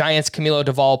 For the Giants, Camilo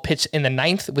Duvall pitched in the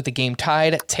 9th with the game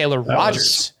tied. Taylor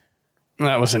Rogers.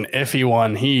 That was an iffy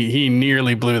one. He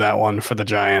nearly blew that one for the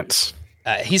Giants.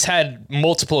 He's had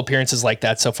multiple appearances like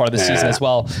that so far this season as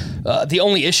well. The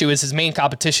only issue is his main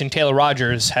competition, Taylor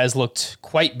Rogers, has looked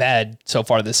quite bad so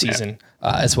far this season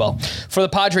as well. For the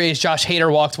Padres, Josh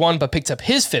Hader walked 1 but picked up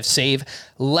his 5th save.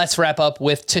 Let's wrap up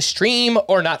with to stream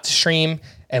or not to stream,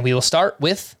 and we will start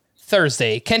with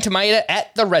Thursday. Kenta Maeda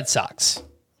at the Red Sox.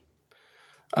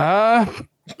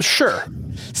 Sure.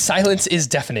 Silence is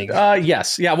deafening.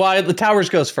 Yes. Yeah. Well, the Towers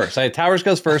goes first. Towers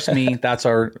goes first. Me. That's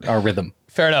our rhythm.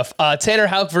 Fair enough. Tanner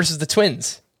Houck versus the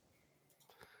Twins.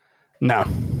 No.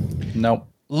 Nope.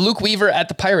 Luke Weaver at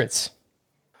the Pirates.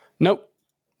 Nope.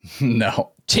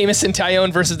 No. Jameson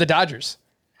Taillon versus the Dodgers.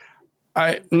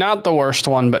 Not the worst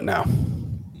one, but no.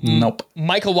 Nope.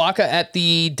 Michael Wacha at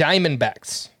the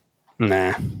Diamondbacks.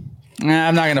 Nah.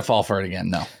 I'm not going to fall for it again.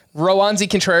 No. Roansy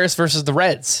Contreras versus the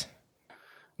Reds.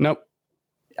 Nope.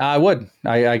 I would.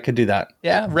 I could do that.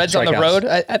 Yeah, Reds on the road.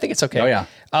 I think it's okay. Oh, yeah.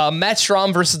 Matt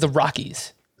Strahm versus the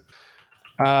Rockies.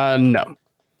 No.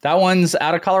 That one's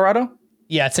out of Colorado?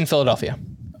 Yeah, it's in Philadelphia.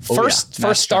 First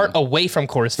start away from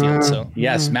Coors Field. So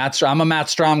yes, Matt Strahm. I'm a Matt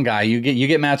Strahm guy. You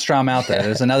get Matt Strahm out there.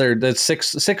 There's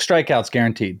six strikeouts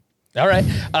guaranteed. All right.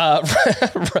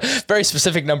 Very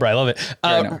specific number. I love it.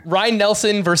 Ryan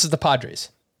Nelson versus the Padres.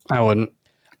 I wouldn't.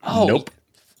 Oh, nope.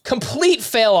 Complete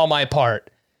fail on my part.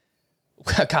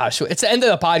 Gosh, it's the end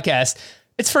of the podcast.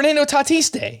 It's Fernando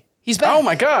Tatis Day. He's back. Oh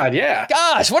my God, yeah.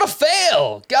 Gosh, what a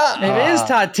fail. God. It is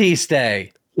Tatis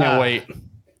Day. No, wait.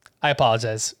 I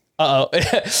apologize. Uh-oh.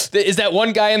 Is that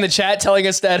one guy in the chat telling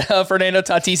us that Fernando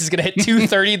Tatis is going to hit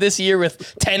 230 this year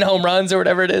with 10 home runs or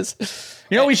whatever it is?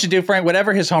 You know what we should do, Frank?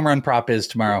 Whatever his home run prop is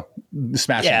tomorrow,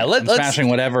 smashing. Yeah, smashing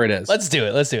whatever it is. Let's do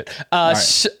it. Right.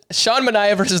 Sean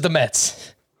Manaea versus the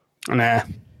Mets. Nah.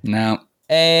 No.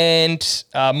 And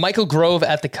Michael Grove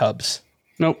at the Cubs.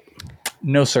 Nope.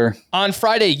 No, sir. On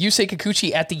Friday, Yusei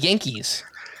Kikuchi at the Yankees.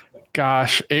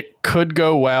 Gosh, it could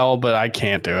go well, but I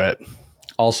can't do it.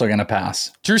 Also going to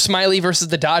pass. Drew Smyly versus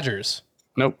the Dodgers.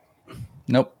 Nope.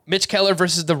 Mitch Keller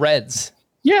versus the Reds.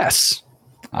 Yes.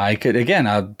 I could, again,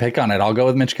 I'll pick on it. I'll go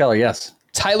with Mitch Keller, yes.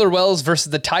 Tyler Wells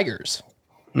versus the Tigers.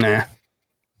 Nah.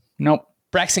 Nope.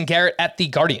 Braxton Garrett at the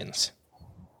Guardians.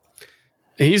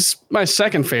 He's my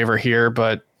second favorite here,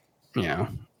 but,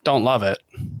 don't love it.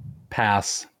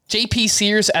 Pass. JP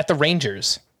Sears at the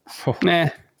Rangers. Nah.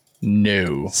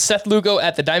 No. Seth Lugo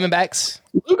at the Diamondbacks.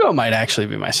 Lugo might actually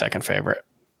be my second favorite.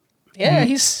 Yeah,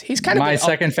 he's kind of my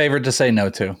second favorite to say no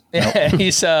to. Yeah,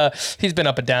 nope. He's been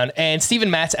up and down. And Steven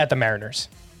Matz at the Mariners.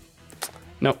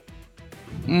 Nope.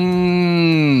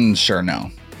 Sure,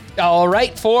 no. All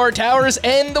right, for Towers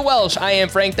and the Welsh, I am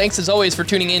Frank. Thanks as always for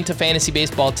tuning in to Fantasy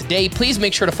Baseball today. Please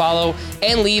make sure to follow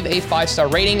and leave a 5-star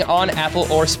rating on Apple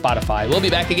or Spotify. We'll be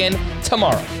back again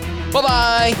tomorrow.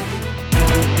 Bye-bye.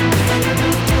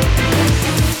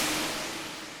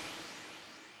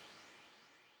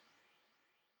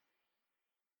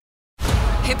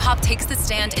 Hip-hop takes the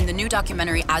stand in the new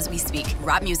documentary As We Speak,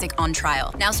 Rap Music on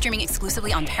Trial, now streaming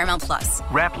exclusively on Paramount+.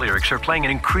 Rap lyrics are playing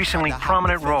an increasingly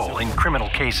prominent role in criminal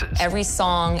cases. Every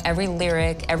song, every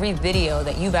lyric, every video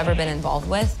that you've ever been involved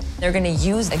with they're going to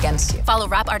use against you. Follow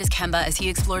rap artist Kemba as he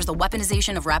explores the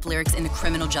weaponization of rap lyrics in the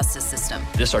criminal justice system.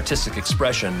 This artistic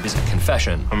expression is a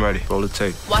confession. I'm ready. Roll the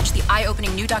tape. Watch the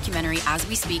eye-opening new documentary As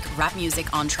We Speak, Rap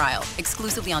Music on Trial,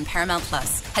 exclusively on Paramount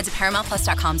Plus. Head to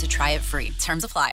ParamountPlus.com to try it free. Terms apply.